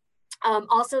radar.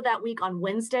 Also that week on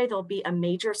Wednesday, there'll be a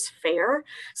majors fair.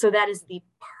 So that is the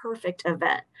perfect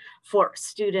event for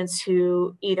students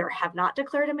who either have not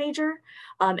declared a major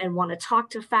and want to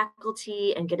talk to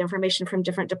faculty and get information from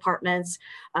different departments,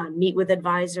 meet with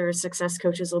advisors, success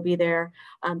coaches will be there,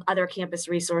 other campus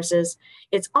resources.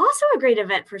 It's also a great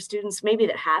event for students maybe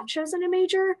that have chosen a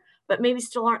major, but maybe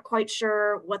still aren't quite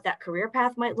sure what that career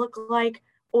path might look like,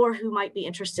 or who might be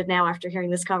interested now after hearing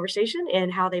this conversation in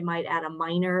how they might add a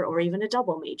minor or even a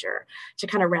double major to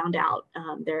kind of round out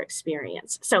their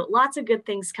experience. So lots of good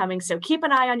things coming. So keep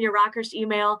an eye on your Rockhurst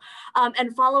email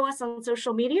and follow us on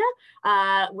social media.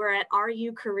 We're at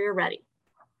RU Career Ready.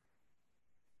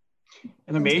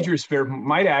 And the Majors Fair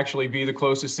might actually be the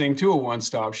closest thing to a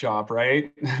one-stop shop, right?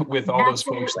 With all those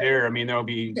folks there. I mean, there'll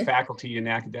be faculty and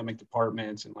academic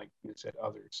departments and, like you said,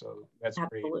 others. So that's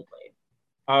great.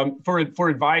 For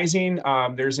advising,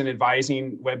 there's an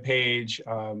advising webpage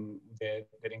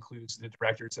that includes the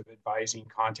directors of advising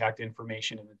contact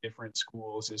information in the different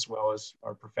schools, as well as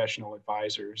our professional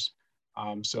advisors.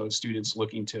 So students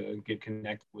looking to get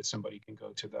connected with somebody can go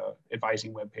to the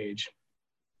advising webpage.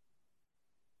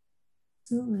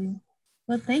 Absolutely.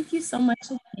 Well, thank you so much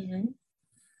again.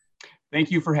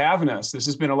 Thank you for having us. This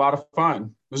has been a lot of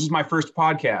fun. This is my first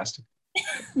podcast.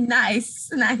 Nice.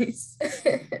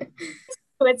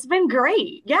 It's been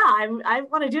great. Yeah, I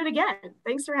want to do it again.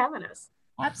 Thanks for having us.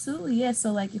 Absolutely. Yeah.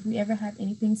 So if we ever have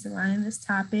anything surrounding this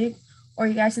topic, or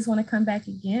you guys just want to come back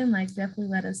again, definitely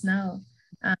let us know.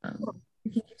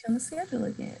 We can get you on the schedule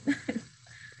again.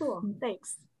 Cool.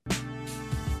 Thanks.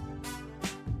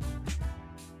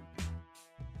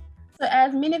 So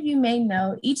as many of you may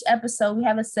know, each episode we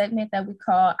have a segment that we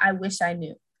call I Wish I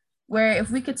Knew, where if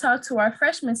we could talk to our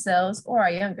freshman selves or our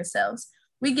younger selves,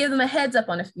 we give them a heads up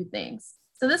on a few things.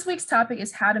 So this week's topic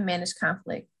is how to manage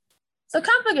conflict. So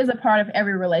conflict is a part of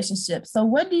every relationship. So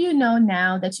what do you know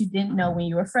now that you didn't know when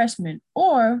you were a freshman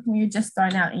or when you're just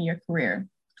starting out in your career,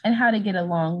 and how to get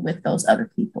along with those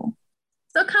other people?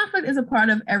 So conflict is a part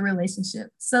of every relationship.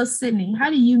 So Sydney,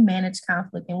 how do you manage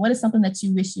conflict, and what is something that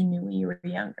you wish you knew when you were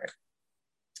younger?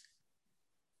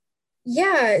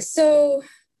 Yeah, so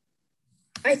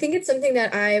I think it's something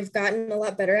that I've gotten a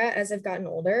lot better at as I've gotten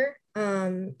older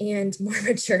and more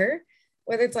mature.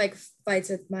 whether it's like fights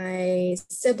with my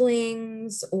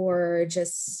siblings or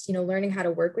just, learning how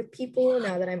to work with people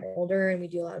now that I'm older, and we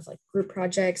do a lot of like group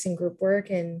projects and group work,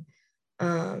 and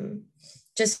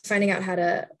just finding out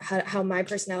how my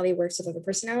personality works with other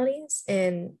personalities.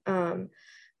 And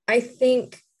I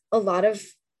think a lot of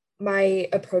my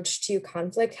approach to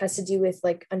conflict has to do with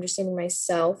like understanding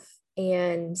myself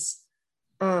and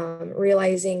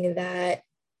realizing that,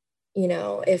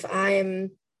 if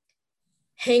I'm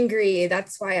hangry,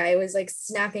 that's why I was like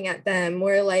snapping at them,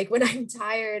 or like when I'm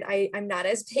tired, I'm not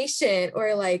as patient,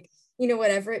 or like,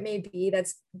 whatever it may be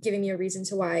that's giving me a reason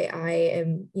to why I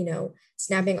am,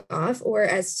 snapping off, or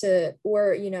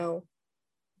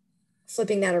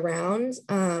flipping that around.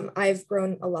 I've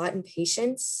grown a lot in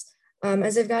patience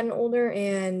as I've gotten older,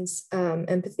 and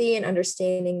empathy, and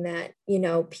understanding that,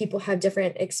 people have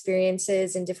different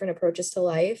experiences and different approaches to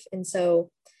life. And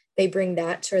so they bring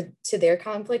that to their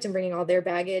conflict, and bringing all their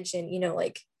baggage, and,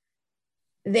 like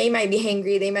they might be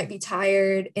hangry, they might be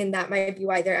tired, and that might be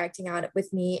why they're acting out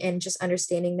with me. And just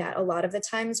understanding that a lot of the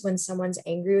times when someone's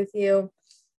angry with you,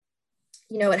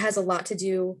 it has a lot to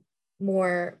do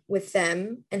more with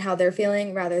them and how they're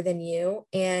feeling rather than you,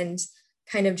 and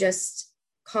kind of just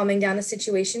calming down the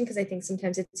situation. Because I think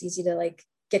sometimes it's easy to like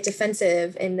get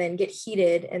defensive and then get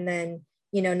heated, and then,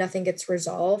 nothing gets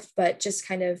resolved. But just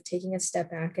kind of taking a step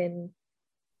back and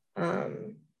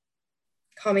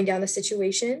calming down the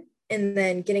situation, and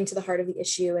then getting to the heart of the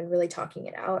issue and really talking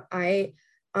it out.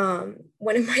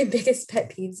 One of my biggest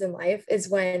pet peeves in life is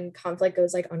when conflict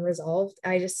goes like unresolved.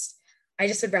 I just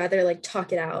would rather like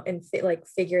talk it out and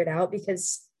figure it out,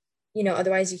 because,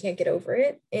 otherwise you can't get over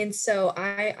it. And so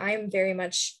I'm very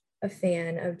much a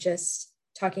fan of just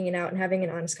talking it out and having an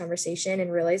honest conversation,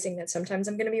 and realizing that sometimes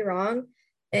I'm going to be wrong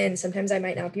and sometimes I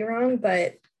might not be wrong,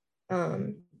 but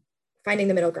finding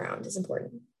the middle ground is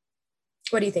important.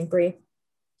 What do you think, Bree?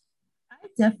 I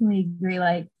definitely agree.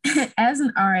 Like as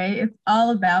an RA, it's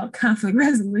all about conflict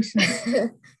resolution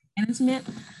management.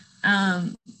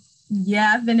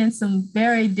 Yeah, I've been in some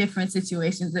very different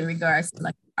situations in regards to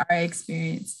like RA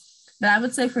experience. But I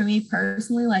would say for me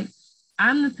personally, like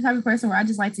I'm the type of person where I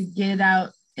just like to get it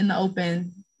out in the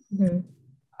open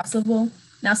possible.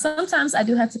 Now, sometimes I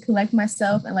do have to collect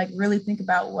myself and like really think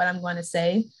about what I'm going to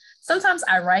say. Sometimes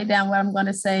I write down what I'm going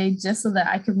to say just so that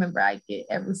I can remember I get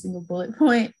every single bullet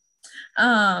point.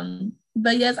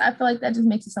 But yes, I feel like that just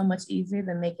makes it so much easier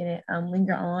than making it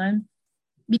linger on,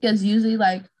 because usually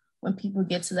like when people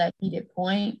get to that heated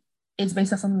point, it's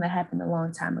based on something that happened a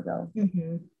long time ago,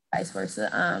 vice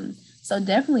versa. So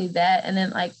definitely that. And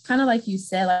then like, kind of like you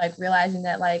said, like realizing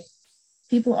that like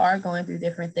people are going through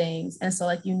different things. And so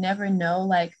like, you never know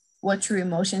like what true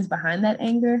emotions behind that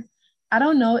anger. I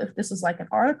don't know if this was like an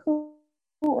article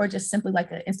or just simply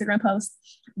like an Instagram post,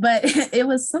 but it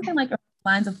was something like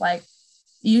lines of like,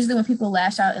 usually when people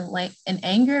lash out in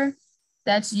anger,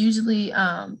 that's usually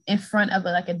in front of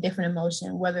like a different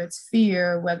emotion, whether it's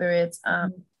fear, whether it's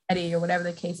petty, or whatever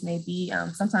the case may be.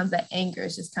 Sometimes that anger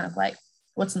is just kind of like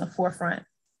what's in the forefront.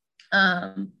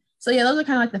 So yeah, those are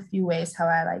kind of like the few ways how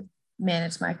I like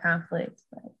manage my conflict.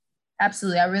 But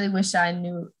absolutely, I really wish I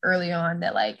knew early on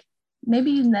that like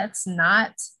maybe that's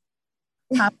not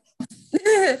right.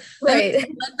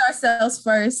 Let ourselves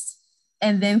first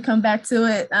and then come back to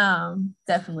it.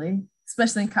 Definitely,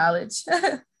 especially in college.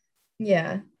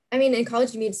 Yeah. I mean, in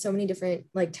college, you meet so many different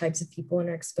like types of people and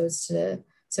are exposed to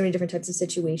so many different types of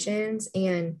situations.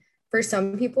 And for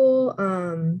some people,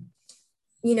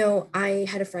 I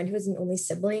had a friend who was an only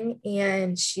sibling,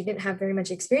 and she didn't have very much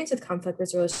experience with conflict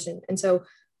resolution. And so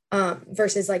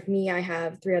versus like me, I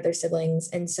have 3 other siblings.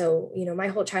 And so, my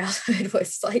whole childhood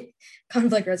was like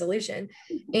conflict resolution.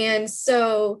 And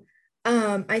so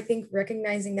I think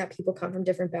recognizing that people come from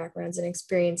different backgrounds and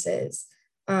experiences,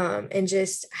 and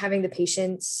just having the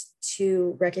patience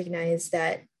to recognize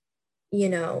that,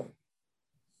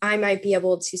 I might be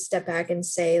able to step back and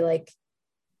say like,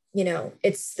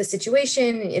 it's the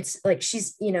situation. It's like,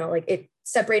 she's, like it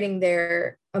separating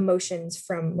their emotions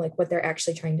from like what they're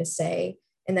actually trying to say.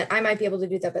 And that I might be able to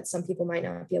do that, but some people might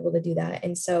not be able to do that.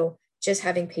 And so just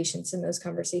having patience in those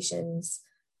conversations.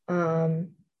 And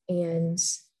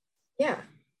yeah,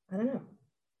 I don't know.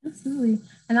 Absolutely.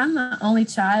 And I'm the only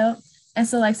child. And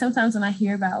so like sometimes when I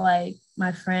hear about like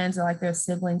my friends or like their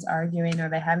siblings arguing or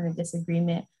they're having a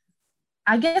disagreement,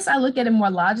 I guess I look at it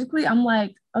more logically. I'm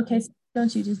like, okay, so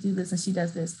don't you just do this and she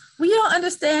does this? Well, you don't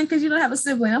understand because you don't have a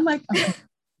sibling. I'm like, okay.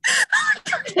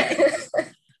 Okay.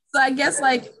 So I guess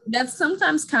like that's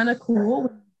sometimes kind of cool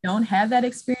when you don't have that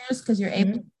experience because you're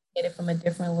able to get it from a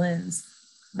different lens.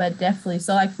 But definitely,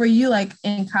 so like for you, like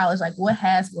in college, like what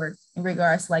has worked in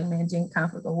regards to like managing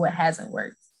conflict, or what hasn't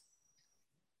worked?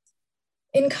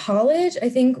 In college, I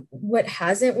think what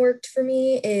hasn't worked for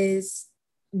me is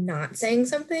not saying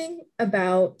something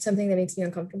about something that makes me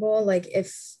uncomfortable. Like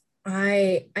if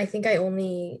I think I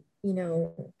only,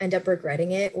 end up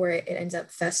regretting it, or it ends up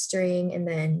festering, and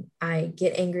then I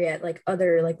get angry at like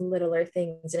other like littler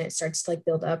things, and it starts to like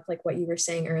build up, like what you were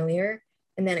saying earlier,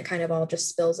 and then it kind of all just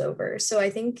spills over. So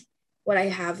I think what I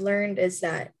have learned is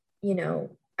that,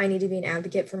 I need to be an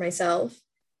advocate for myself.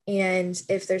 And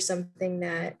if there's something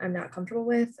that I'm not comfortable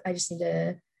with, I just need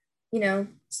to,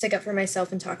 stick up for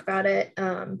myself and talk about it.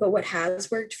 But what has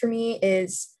worked for me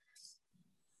is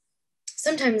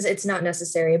sometimes it's not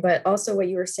necessary, but also what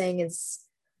you were saying is,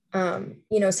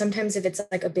 sometimes if it's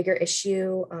like a bigger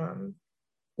issue,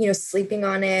 sleeping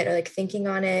on it or like thinking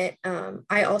on it.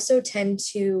 I also tend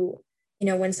to,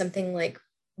 when something like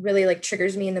really like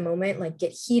triggers me in the moment, like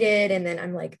get heated, and then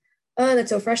I'm like, oh, that's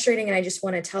so frustrating. And I just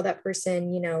want to tell that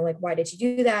person, like, why did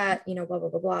you do that? Blah, blah,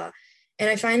 blah, blah. And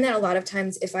I find that a lot of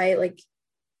times if I like,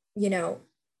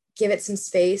 give it some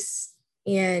space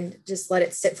and just let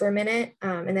it sit for a minute.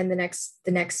 And then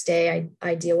the next day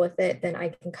I deal with it, then I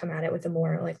can come at it with a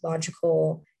more like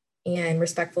logical and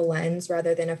respectful lens,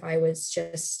 rather than if I was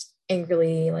just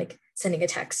angrily like sending a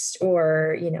text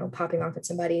or, popping off at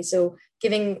somebody. So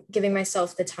giving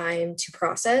myself the time to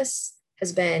process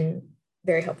has been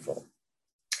very helpful.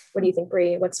 What do you think,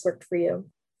 Bree? What's worked for you?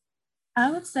 I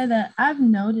would say that I've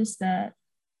noticed that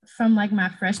from like my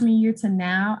freshman year to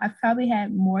now, I've probably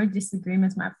had more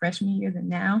disagreements my freshman year than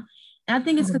now. And I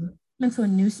think it's because I'm into a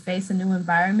new space, a new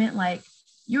environment. Like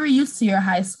you were used to your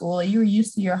high school, you were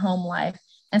used to your home life.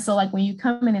 And so like when you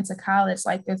come into college,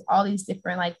 like there's all these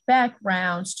different like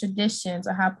backgrounds, traditions,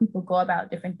 or how people go about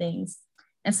different things.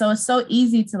 And so it's so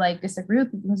easy to like disagree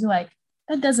with people because you're like,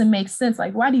 that doesn't make sense.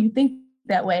 Like, why do you think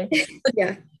that way?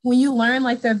 Yeah. When you learn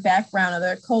like their background or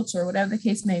their culture, whatever the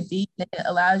case may be, it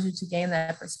allows you to gain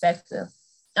that perspective.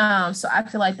 So I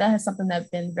feel like that has something that's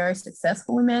been very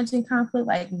successful in managing conflict,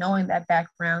 like knowing that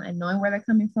background and knowing where they're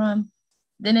coming from.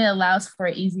 Then it allows for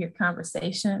an easier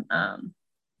conversation.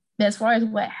 But as far as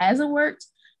what hasn't worked,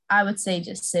 I would say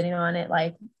just sitting on it.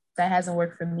 Like that hasn't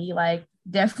worked for me. Like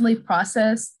definitely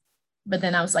process, but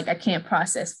then I was like, I can't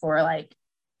process for like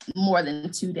more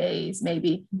than 2 days,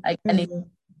 maybe. Like I need to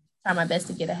try my best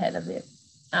to get ahead of it.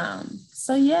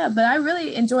 So yeah, but I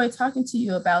really enjoyed talking to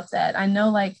you about that. I know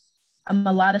like a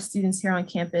lot of students here on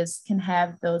campus can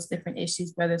have those different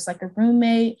issues, whether it's like a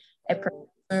roommate, a professor,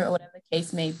 or whatever the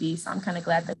case may be. So I'm kind of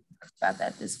glad that we talked about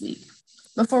that this week.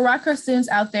 But for RockCast students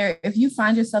out there, if you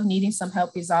find yourself needing some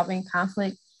help resolving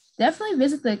conflict, definitely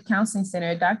visit the Counseling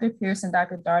Center. Dr. Pierce and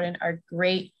Dr. Darden are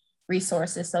great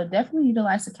resources. So definitely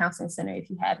utilize the Counseling Center if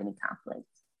you have any conflict.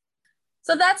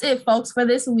 So that's it, folks, for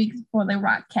this week for the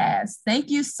RockCast. Thank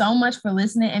you so much for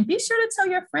listening, and be sure to tell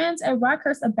your friends at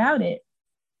RockCast about it,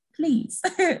 please.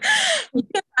 You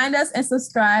can find us and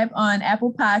subscribe on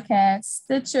Apple Podcasts,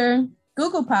 Stitcher,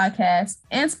 Google Podcasts,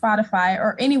 and Spotify,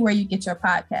 or anywhere you get your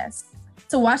podcasts.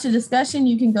 To watch the discussion,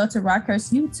 you can go to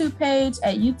RockCast's YouTube page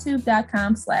at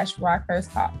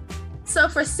youtube.com/RockCastTalk. So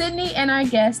for Sydney and our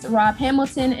guests, Rob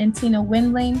Hamilton and Tina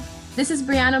Windling, this is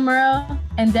Brianna Murrow,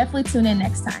 and definitely tune in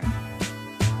next time.